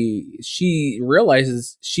movie she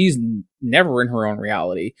realizes she's never in her own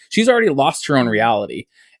reality. She's already lost her own reality,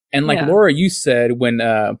 and like Laura, you said when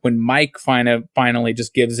Mike finally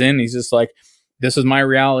just gives in, he's just like, this is my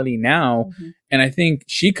reality now. And I think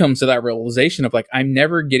she comes to that realization of like, I'm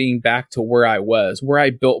never getting back to where I was, where I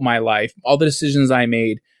built my life, all the decisions I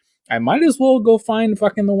made. I might as well go find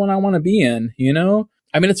fucking the one I want to be in,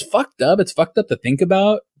 I mean, it's fucked up. It's fucked up to think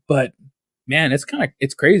about, but man, it's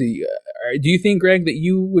crazy. Do you think, Greg, that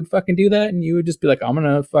you would fucking do that and you would just be like, I'm going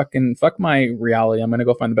to fucking fuck my reality, I'm going to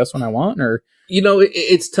go find the best one I want? Or,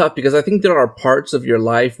 it's tough because I think there are parts of your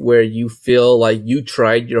life where you feel like you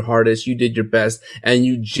tried your hardest, you did your best, and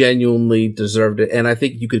you genuinely deserved it. And I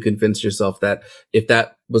think you could convince yourself that if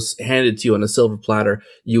that was handed to you on a silver platter,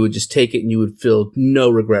 you would just take it and you would feel no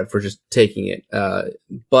regret for just taking it.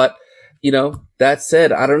 But that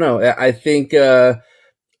said, I don't know. I think,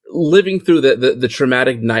 living through the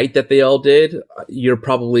traumatic night that they all did, you're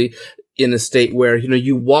probably in a state where,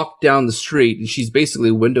 you walk down the street and she's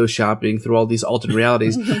basically window shopping through all these alternate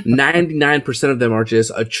realities. 99% of them are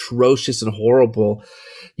just atrocious and horrible.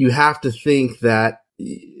 You have to think that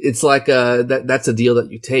it's like that's a deal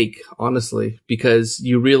that you take, honestly, because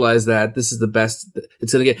you realize that this is the best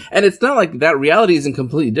it's going to get. And it's not like that reality isn't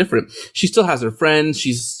completely different. She still has her friends.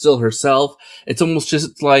 She's still herself. It's almost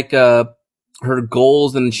just like, her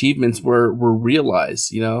goals and achievements were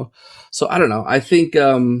realized, So I don't know. I think,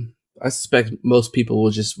 I suspect most people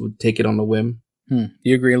would take it on a whim. Do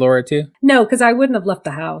you agree, Laura, too? No, because I wouldn't have left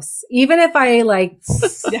the house. Even if I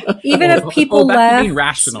even if people left. Being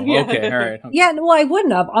rational. Yeah. Okay. All right. Yeah. No, I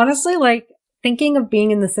wouldn't have. Honestly, like thinking of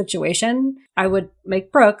being in the situation, I would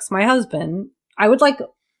make Brooks, my husband, I would like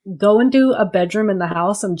go into a bedroom in the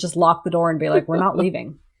house and just lock the door and be like, we're not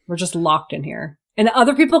leaving. We're just locked in here. And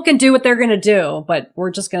other people can do what they're going to do, but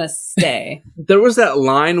we're just going to stay. There was that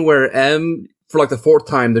line where M for like the fourth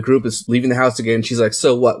time, the group is leaving the house again. She's like,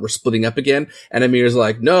 so what? We're splitting up again? And Amir's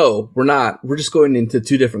like, no, we're not. We're just going into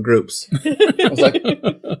 2 different groups. I was like,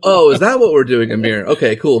 oh, is that what we're doing, Amir?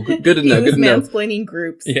 Okay, cool. Good to know. Good to know. Mansplaining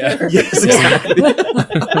groups. Yeah. Yes, exactly.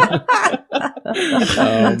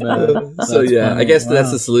 Oh, man. So yeah, funny. I guess Wow.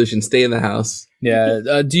 that's the solution. Stay in the house.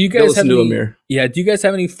 Yeah. Do you Go guys have listen to any? Amir. Yeah. Do you guys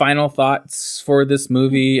have any final thoughts for this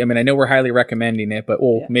movie? I mean, I know we're highly recommending it, but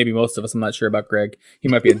maybe most of us. I'm not sure about Greg. He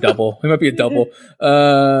might be a double. He might be a double.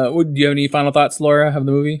 Do you have any final thoughts, Laura, of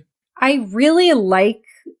the movie? I really like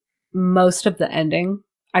most of the ending.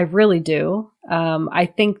 I really do.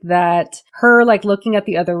 I think that her like looking at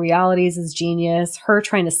the other realities is genius. Her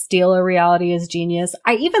trying to steal a reality is genius.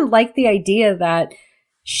 I even like the idea that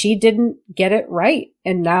she didn't get it right.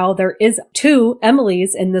 And now there is 2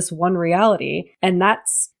 Emilys in this one reality. And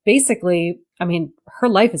that's basically, I mean, her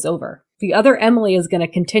life is over. The other Emily is going to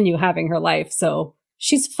continue having her life. So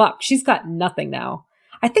she's fucked. She's got nothing now.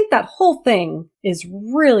 I think that whole thing is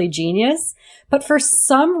really genius. But for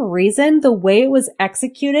some reason, the way it was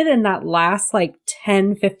executed in that last like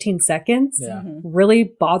 10, 15 seconds really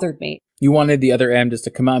bothered me. You wanted the other M just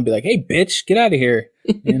to come out and be like, "Hey, bitch, get out of here."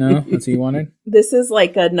 You know, that's what you wanted. This is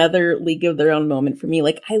like another League of Their Own moment for me.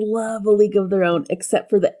 Like, I love a League of Their Own,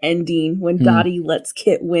 except for the ending when Dottie lets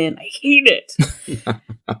Kit win. I hate it.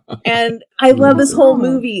 And I love this whole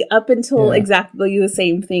movie up until exactly the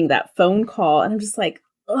same thing, that phone call. And I'm just like,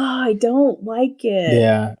 oh, I don't like it.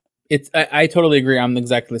 Yeah. I totally agree. I'm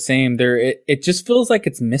exactly the same. It just feels like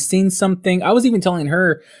it's missing something. I was even telling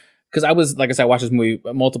her, because I was, like I said, I watched this movie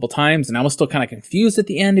multiple times and I was still kind of confused at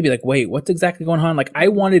the end to be like, wait, what's exactly going on? Like, I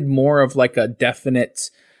wanted more of like a definite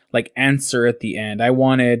like answer at the end. I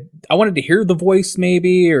wanted to hear the voice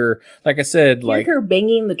maybe, or like I said, like her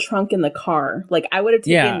banging the trunk in the car. Like, I would have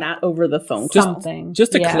taken that over the phone call.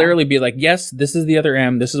 Just to clearly be like, yes, this is the other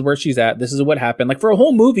M. This is where she's at. This is what happened. Like, for a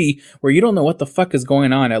whole movie where you don't know what the fuck is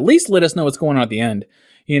going on, at least let us know what's going on at the end.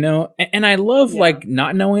 You know, and I love like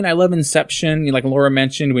not knowing. I love Inception. Like Laura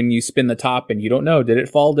mentioned, when you spin the top and you don't know, did it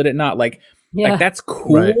fall? Did it not? Like that's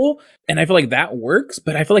cool. Right. And I feel like that works.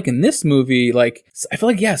 But I feel like in this movie, like, I feel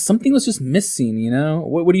like, something was just missing, you know?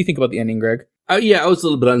 What do you think about the ending, Greg? I was a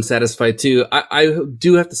little bit unsatisfied too. I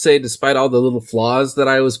do have to say, despite all the little flaws that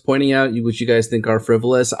I was pointing out, which you guys think are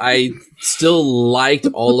frivolous, I still liked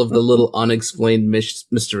all of the little unexplained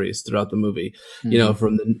mysteries throughout the movie. Mm-hmm. You know,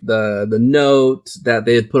 from the note that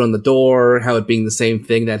they had put on the door, how it being the same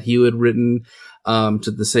thing that Hugh had written, to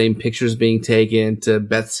the same pictures being taken, to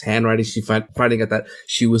Beth's handwriting, she finding out that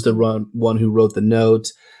she was the one who wrote the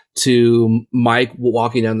note, to Mike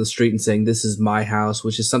walking down the street and saying, "This is my house,"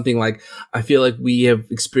 which is something like I feel like we have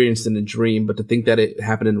experienced in a dream, but to think that it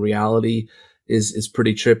happened in reality is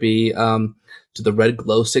pretty trippy. To the red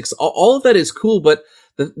glow sticks, all of that is cool, but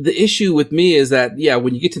the issue with me is that,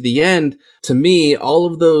 when you get to the end, to me, all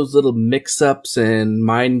of those little mix-ups and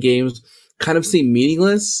mind games kind of seem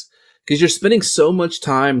meaningless. Because you're spending so much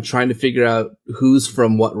time trying to figure out who's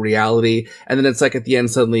from what reality. And then it's like at the end,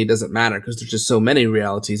 suddenly it doesn't matter because there's just so many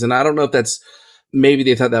realities. And I don't know if that's, maybe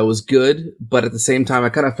they thought that was good. But at the same time, I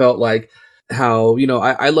kind of felt like how,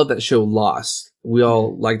 I love that show Lost. We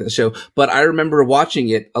all like that show. But I remember watching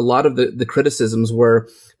it. A lot of the criticisms were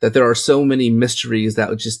that there are so many mysteries that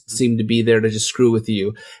would just seem to be there to just screw with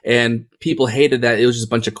you. And people hated that. It was just a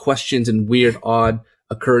bunch of questions and weird, odd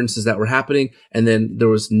occurrences that were happening, and then there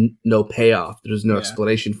was no payoff. There was no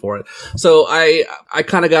explanation for it. So I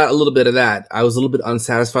kind of got a little bit of that. I was a little bit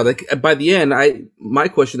unsatisfied. Like by the end, my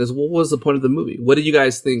question is, what was the point of the movie? What did you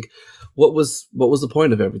guys think? What was the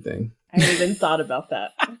point of everything? I haven't even thought about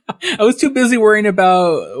that. I was too busy worrying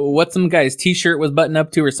about what some guy's t-shirt was buttoned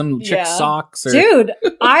up to, or some chick's socks. Or... Dude,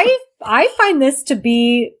 I find this to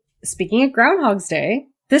be, speaking of Groundhog's Day,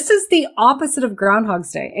 this is the opposite of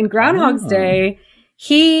Groundhog's Day. In Groundhog's Day,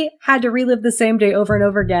 he had to relive the same day over and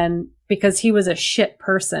over again because he was a shit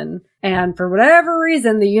person. And for whatever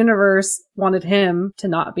reason, the universe wanted him to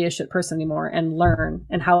not be a shit person anymore and learn.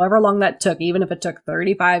 And however long that took, even if it took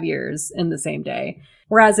 35 years in the same day.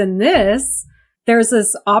 Whereas in this, there's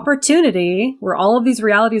this opportunity where all of these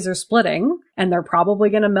realities are splitting and they're probably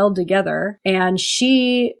going to meld together. And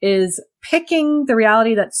she is picking the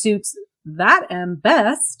reality that suits that M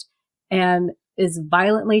best and is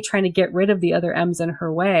violently trying to get rid of the other M's in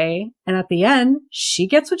her way. And at the end, she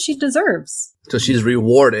gets what she deserves. So she's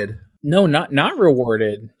rewarded. No, not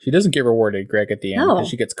rewarded. She doesn't get rewarded, Greg, at the end because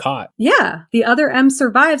she gets caught. Yeah. The other M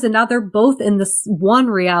survives and now they're both in this one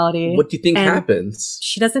reality. What do you think happens?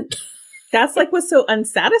 She doesn't. That's like what's so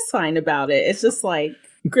unsatisfying about it. It's just like,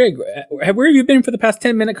 Greg, where have you been for the past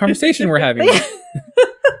 10-minute conversation we're having?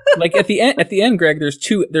 Like at the end, Greg, there's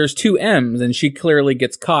two M's, and she clearly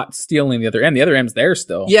gets caught stealing the other M. The other M's there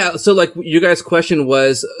still. Yeah. So like your guys' question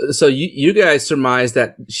was, so you guys surmise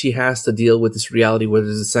that she has to deal with this reality where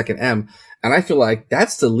there's a second M. And I feel like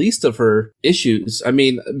that's the least of her issues. I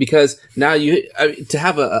mean, because now to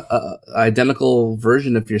have a identical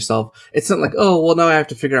version of yourself, it's not like, oh, well, now I have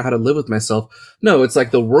to figure out how to live with myself. No, it's like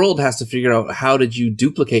the world has to figure out how did you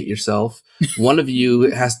duplicate yourself. One of you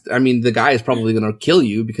the guy is probably going to kill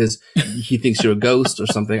you because he thinks you're a ghost or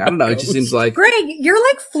something. I don't know. It just seems like. Greg, you're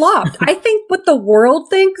like flopped. I think what the world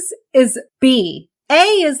thinks is B.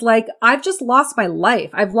 A is like, I've just lost my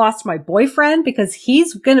life. I've lost my boyfriend because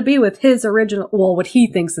he's going to be with his original, well, what he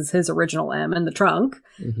thinks is his original M in the trunk.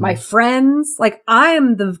 Mm-hmm. My friends, like I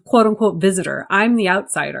am the quote unquote visitor. I'm the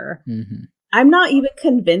outsider. Mm-hmm. I'm not even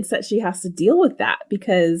convinced that she has to deal with that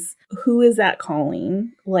because who is that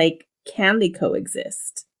calling? Like, can they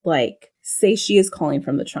coexist? Like, say she is calling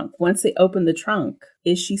from the trunk. Once they open the trunk,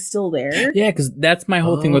 is she still there? Yeah, because that's my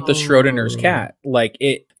whole thing with the Schrodinger's cat. Like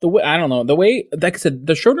I don't know, the way, like I said,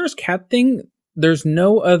 the Schrodinger's cat thing, there's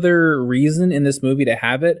no other reason in this movie to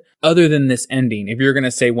have it other than this ending. If you're going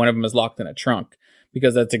to say one of them is locked in a trunk,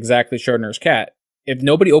 because that's exactly Schrodinger's cat. If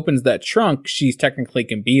nobody opens that trunk, she technically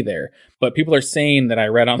can be there. But people are saying that I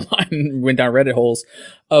read online, went down Reddit holes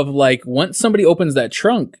of like, once somebody opens that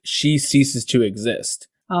trunk, she ceases to exist.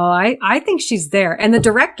 Oh, I think she's there. And the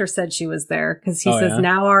director said she was there because he says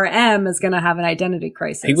now our M is going to have an identity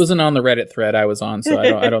crisis. He wasn't on the Reddit thread I was on, so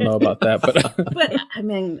I don't know about that. But I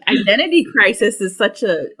mean, identity crisis is such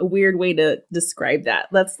a weird way to describe that.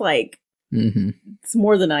 That's like, it's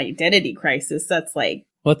more than an identity crisis. That's like,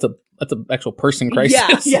 well, that's an actual person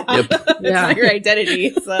crisis. Yeah. Yep. It's not your identity.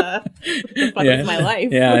 It's what the fuck is my life?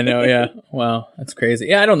 Yeah, I know. Yeah. Wow. That's crazy.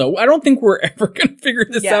 Yeah, I don't know. I don't think we're ever going to figure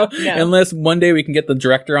this out unless one day we can get the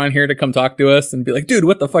director on here to come talk to us and be like, dude,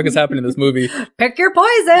 what the fuck is happening in this movie? Pick your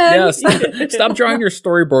poison. Yeah. Stop drawing your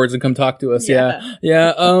storyboards and come talk to us. Yeah.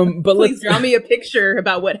 But please draw me a picture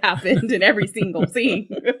about what happened in every single scene.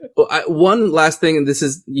 Well, one last thing, and this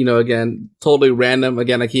is, again, totally random.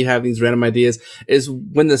 Again, I keep having these random ideas, is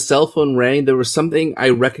when the cell phone rang, there was something, I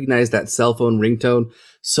recognized that cell phone ringtone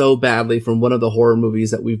so badly from one of the horror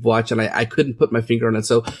movies that we've watched, and I couldn't put my finger on it.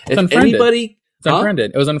 So if anybody... It's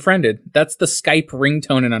Unfriended. It was Unfriended. That's the Skype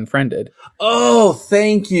ringtone in Unfriended. Oh,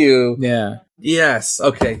 thank you. Yeah. Yes.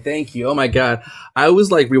 Okay. Thank you. Oh my God. I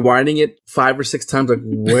was like rewinding it 5 or 6 times. Like,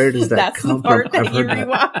 where does that come from? That's the part that you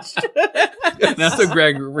rewatched. That's what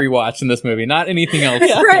Greg rewatched in this movie, not anything else.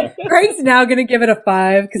 Yeah. Greg's now going to give it a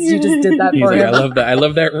 5 because you just did that for him. I love that. I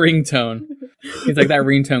love that ringtone. He's like, that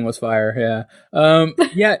ringtone was fire. Yeah.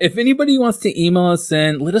 Yeah. If anybody wants to email us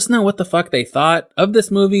in, let us know what the fuck they thought of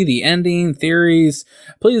this movie, the ending, theories.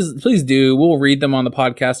 Please do. We'll read them on the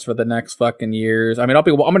podcast for the next fucking years. I mean, I'm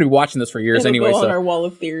going to be watching this for years anyway. Go on our wall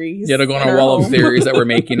of theories. Yeah, it'll go on our wall of theories that we're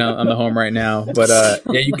making on the home right now. But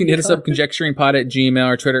you can hit us up, conjecturingpod@gmail,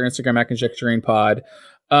 or Twitter, Instagram @conjecturingpod.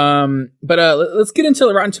 Let's get into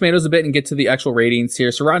Rotten Tomatoes a bit and get to the actual ratings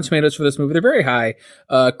here. So Rotten Tomatoes for this movie, they're very high.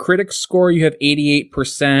 Critics score, you have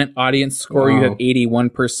 88%. Audience score, you have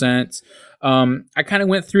 81%. I kind of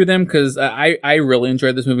went through them because I really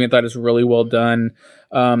enjoyed this movie. I thought it was really well done.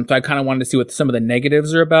 So I kind of wanted to see what some of the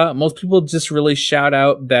negatives are about. Most people just really shout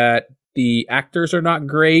out that the actors are not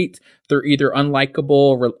great. They're either unlikable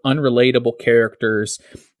or unrelatable characters.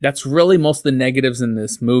 That's really most of the negatives in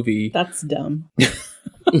this movie. That's dumb.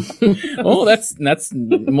 Oh, that's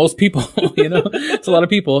most people, it's a lot of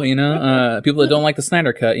people, people that don't like the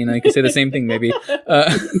Snyder cut, you can say the same thing maybe.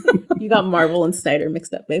 You got Marvel and Snyder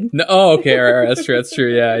mixed up, babe. No, oh, okay. All right. That's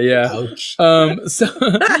true. Yeah. Ouch. So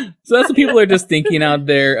that's what people are just thinking out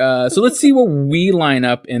there. So let's see where we line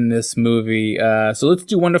up in this movie. So let's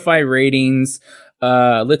do 1 to 5 ratings.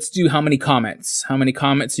 Let's do how many comments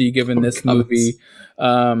are you giving this movie?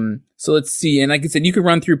 So let's see. And like I said, you can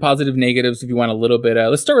run through positive, negatives if you want a little bit.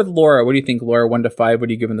 Let's start with Laura. What do you think, Laura? 1 to 5. What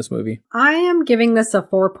are you giving this movie? I am giving this a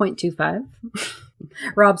 4.25.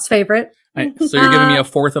 Rob's favorite. So you're giving me a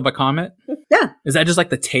fourth of a comet? Yeah. Is that just like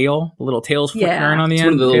the tail? The little tail's flickering on the end? It's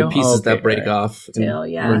one of the little pieces that break off and tail,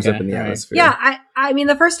 burns up in the atmosphere. Yeah, I mean,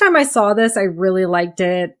 the first time I saw this, I really liked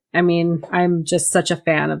it. I mean, I'm just such a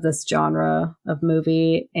fan of this genre of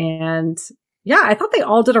movie. And yeah, I thought they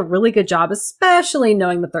all did a really good job, especially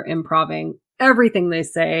knowing that they're improvising everything they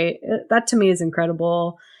say. That to me is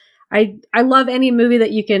incredible. I love any movie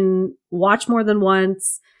that you can watch more than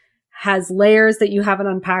once, has layers that you haven't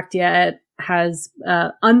unpacked yet, has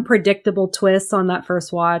unpredictable twists on that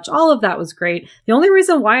first watch. All of that was great. The only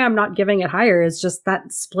reason why I'm not giving it higher is just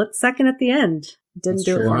that split second at the end. Didn't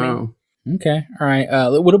do it for me. Okay. All right.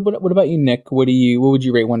 What about you, Nick? What would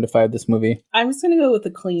you rate 1 to 5 this movie? I'm just gonna go with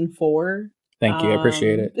a clean 4. Thank you. I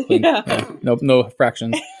appreciate it. Clean, yeah. No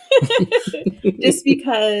fractions. Just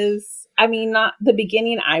because, I mean, not the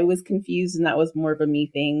beginning, I was confused, and that was more of a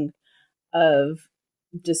me thing of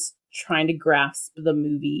just trying to grasp the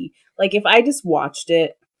movie. Like, if I just watched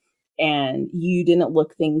it and you didn't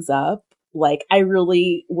look things up, like, I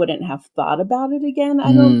really wouldn't have thought about it again,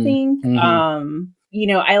 I don't think. Mm-hmm. You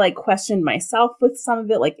know, I like questioned myself with some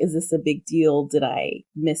of it. Like, is this a big deal? Did I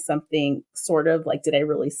miss something? Sort of like, did I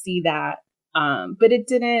really see that? But it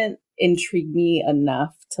didn't intrigue me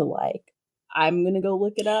enough to like, I'm going to go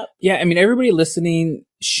look it up. Yeah. I mean, everybody listening,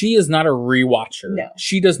 she is not a rewatcher. No.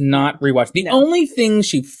 She does not rewatch. The only thing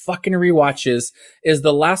she fucking rewatches is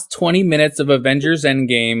the last 20 minutes of Avengers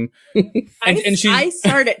Endgame. I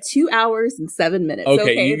start at 2 hours and 7 minutes.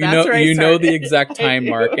 Okay. You know the exact time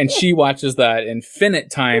mark. And she watches that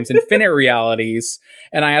infinite times, infinite realities.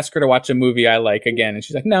 And I asked her to watch a movie I like again. And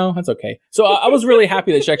she's like, no, that's okay. So I was really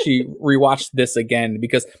happy that she actually rewatched this again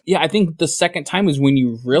because, I think the second time is when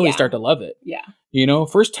you really start to love it. Yeah. You know,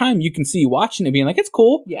 first time you can see you watching it being like, it's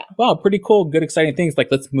cool. Yeah. Wow, pretty cool. Good, exciting things. Like,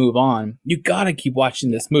 let's move on. You gotta keep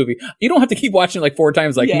watching this movie. You don't have to keep watching it like 4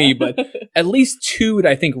 times like me, but at least 2 would,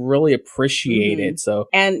 I think, really appreciate it. So,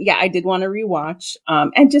 and I did want to rewatch.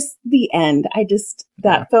 And just the end.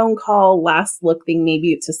 That phone call, last look thing,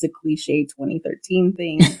 maybe it's just a cliche 2013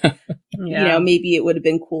 thing. You know, maybe it would have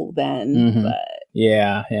been cool then, but.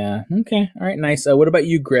 Yeah. Okay. All right. Nice. What about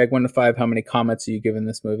you, Greg? 1 to 5, how many comments are you giving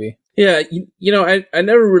this movie? Yeah. You know, I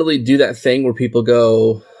never really do that thing where people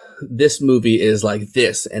go, this movie is like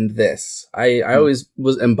this and this. I always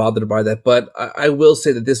am bothered by that, but I will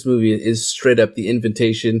say that this movie is straight up The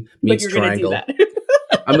Invitation meets Triangle.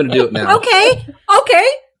 I'm going to do it now. Okay.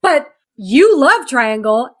 But you love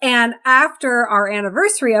Triangle, and after our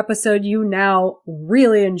anniversary episode, you now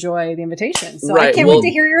really enjoy The Invitation. So I can't wait to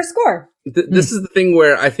hear your score. This is the thing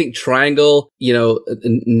where I think Triangle, you know,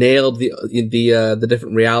 nailed the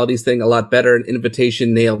different realities thing a lot better, and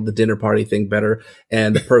Invitation nailed the dinner party thing better,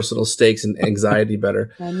 and the personal stakes and anxiety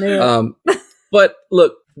better. I knew it. But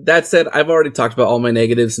look, that said, I've already talked about all my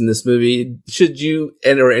negatives in this movie. Should you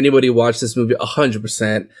or anybody watch this movie?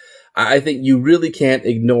 100%. I think you really can't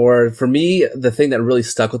ignore, for me, the thing that really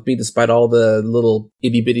stuck with me despite all the little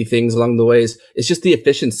itty bitty things along the ways, is just the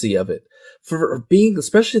efficiency of it. For being,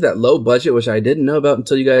 especially that low budget, which I didn't know about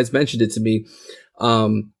until you guys mentioned it to me,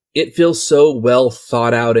 it feels so well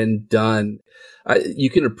thought out and done. You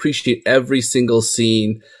can appreciate every single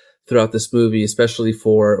scene throughout this movie, especially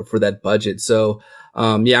for that budget. So,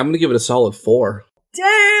 I'm going to give it a solid 4.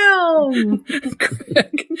 Damn!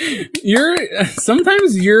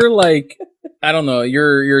 Sometimes you're like, I don't know,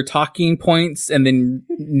 your talking points and then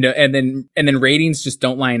ratings just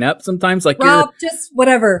don't line up sometimes. Like, Rob, just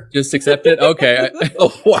whatever. Just accept it. Okay.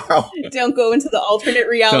 Oh, wow. Don't go into the alternate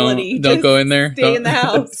reality. Don't go in there. Stay in the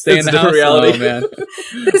house. Stay in the house. Reality. Oh, man.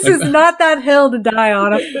 This is not that hill to die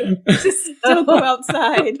on. Just don't go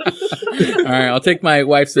outside. All right. I'll take my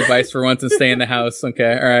wife's advice for once and stay in the house.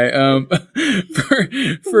 Okay. All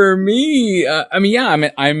right. For me,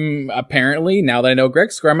 I'm apparently, now that I know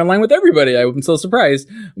Greg's score, I'm in line with everybody. I'm so surprised.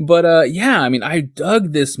 But, I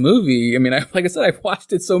dug this movie. I mean, like I said, I've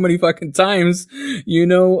watched it so many fucking times. You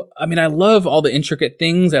know, I mean, I love all the intricate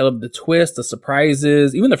things. I love the twists, the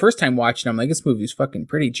surprises. Even the first time watching, I'm like, this movie's fucking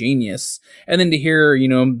pretty genius. And then to hear, you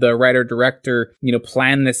know, the writer director, you know,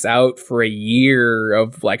 plan this out for a year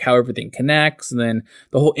of like how everything connects. And then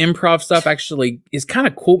the whole improv stuff actually is kind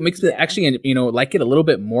of cool. Makes me actually, you know, like it a little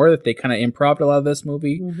bit more that they kind of improv a lot of this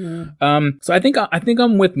movie. Mm-hmm. So I think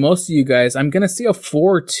I'm with most of you guys. I'm going to see a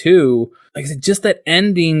 4 too. Like I said, just that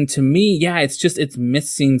ending to me, it's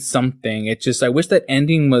missing something. I wish that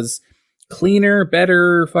ending was cleaner,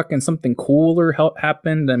 better, fucking something cooler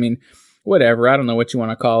happened. I mean, whatever. I don't know what you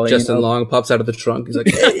want to call it. Justin Long pops out of the trunk. He's like,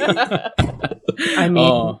 hey. I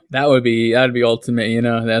mean, that'd be ultimate. You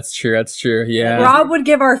know, that's true. Yeah. Rob would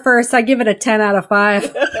give our first. I give it a 10 out of 5.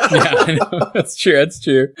 Yeah, I know. That's true.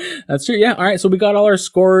 Yeah. All right. So we got all our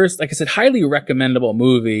scores. Like I said, highly recommendable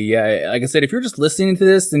movie. Yeah. Like I said, if you're just listening to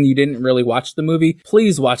this and you didn't really watch the movie,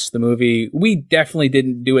 please watch the movie. We definitely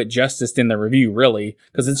didn't do it justice in the review, really,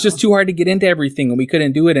 because it's just too hard to get into everything, and we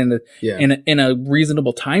couldn't do it in a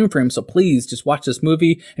reasonable time frame. So please just watch this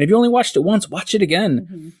movie. And if you only watched it once, watch it again.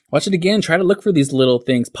 Mm-hmm. Watch it again. Try to look for these little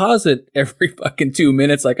things. Pause it every fucking 2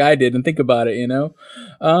 minutes like I did and think about it, you know?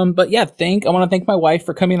 But yeah, I want to thank my wife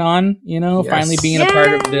for coming on, you know, finally being a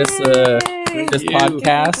part of this this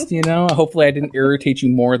podcast. You know, hopefully I didn't irritate you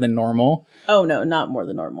more than normal. Oh no, not more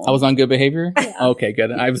than normal. I was on good behavior. Yeah. Okay,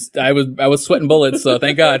 good. I was sweating bullets, so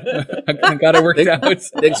thank God. I got it worked out.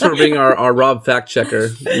 Thanks for being our Rob fact checker.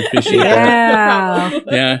 We appreciate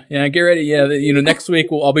that. Yeah. Get ready. Yeah, next week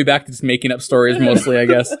I'll be back to just making up stories mostly, I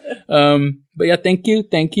guess. But yeah, thank you.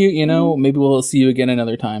 You know, maybe we'll see you again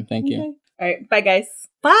another time. Thank you. All right, bye guys.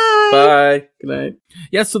 Bye. Good night.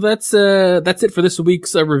 Yeah, so that's it for this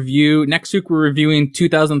week's review. Next week we're reviewing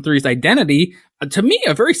 2003's Identity. To me,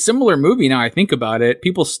 a very similar movie. Now I think about it,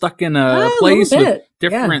 people stuck in a place with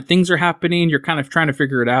different things are happening. You're kind of trying to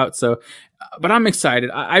figure it out. So, but I'm excited.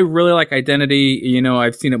 I really like Identity. You know,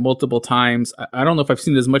 I've seen it multiple times. I don't know if I've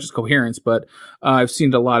seen it as much as Coherence, but I've seen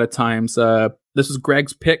it a lot of times. This is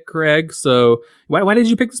Greg's pick, Greg. So why did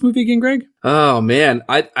you pick this movie again, Greg? Oh man,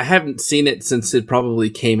 I haven't seen it since it probably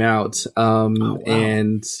came out.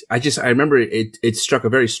 And I remember it struck a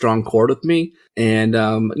very strong chord with me. And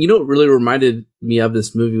what really reminded me of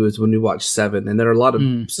this movie was when we watched Seven, and there are a lot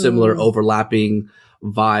of similar overlapping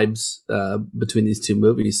vibes between these two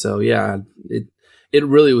movies. So yeah, it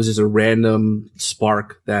really was just a random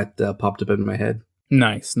spark that popped up in my head.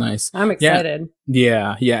 Nice. I'm excited.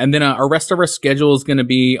 Yeah. And then our rest of our schedule is going to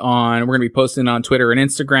be we're going to be posting on Twitter and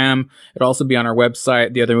Instagram. It'll also be on our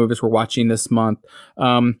website, the other movies we're watching this month.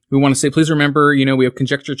 We want to say, please remember, we have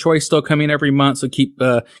Conjecture Choice still coming every month. So keep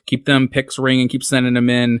them picks ringing, keep sending them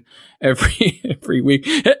in every week.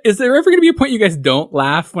 Is there ever going to be a point you guys don't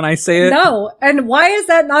laugh when I say it? No. And why is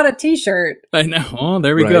that not a t-shirt? I know. Oh,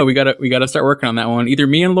 there we go. We gotta start working on that one. Either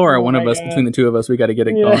me and Laura, one of us, between the two of us, we got to get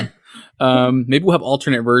it going. Maybe we'll have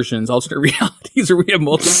alternate versions, alternate realities, or we have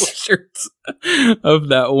multiple shirts of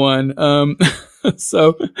that one.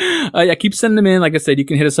 So, keep sending them in. Like I said, you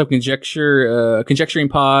can hit us up,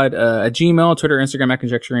 conjecturingpod, at Gmail, Twitter, Instagram at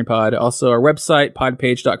conjecturingpod. Also our website,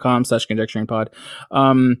 podpage.com/conjecturingpod.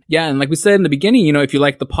 And like we said in the beginning, if you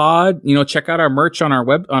like the pod, check out our merch on our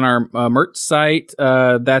merch site.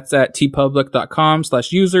 That's at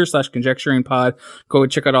tpublic.com/user/conjecturingpod. Go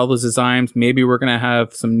check out all those designs. Maybe we're going to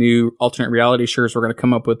have some new alternate reality shirts we're going to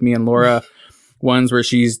come up with, me and Laura. Ones where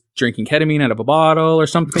she's drinking ketamine out of a bottle or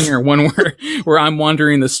something, or one where I'm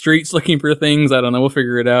wandering the streets looking for things. I don't know. We'll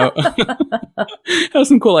figure it out. Have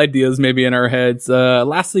some cool ideas maybe in our heads.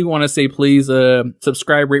 Lastly, we want to say, please,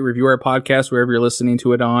 subscribe, rate, review our podcast wherever you're listening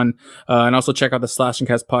to it on. And also check out the Slash and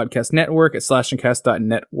Cast podcast network at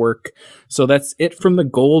slashandcast.network. So that's it from the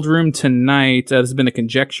Gold Room tonight. This has been The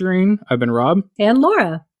Conjecturing. I've been Rob. And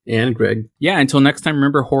Laura. And Greg. Yeah, until next time,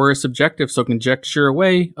 remember, horror is subjective, so conjecture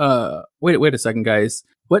away. Wait a second, guys.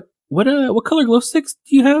 What color glow sticks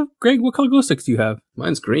do you have? Greg, what color glow sticks do you have?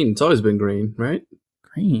 Mine's green. It's always been green, right?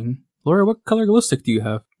 Green. Laura, what color glow stick do you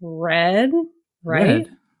have? Red. Right? Red.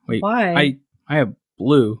 Wait, why? I have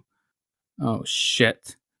blue. Oh,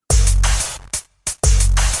 shit.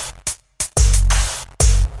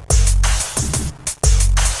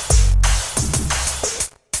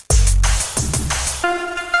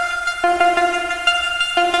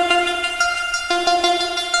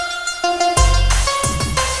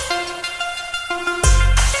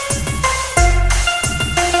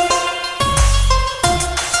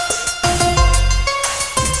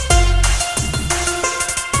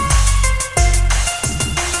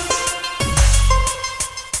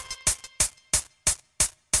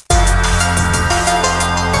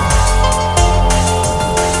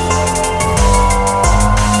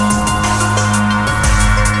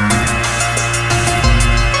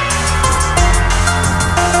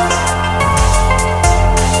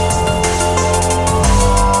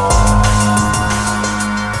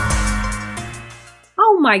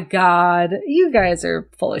 My God, you guys are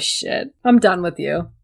full of shit. I'm done with you.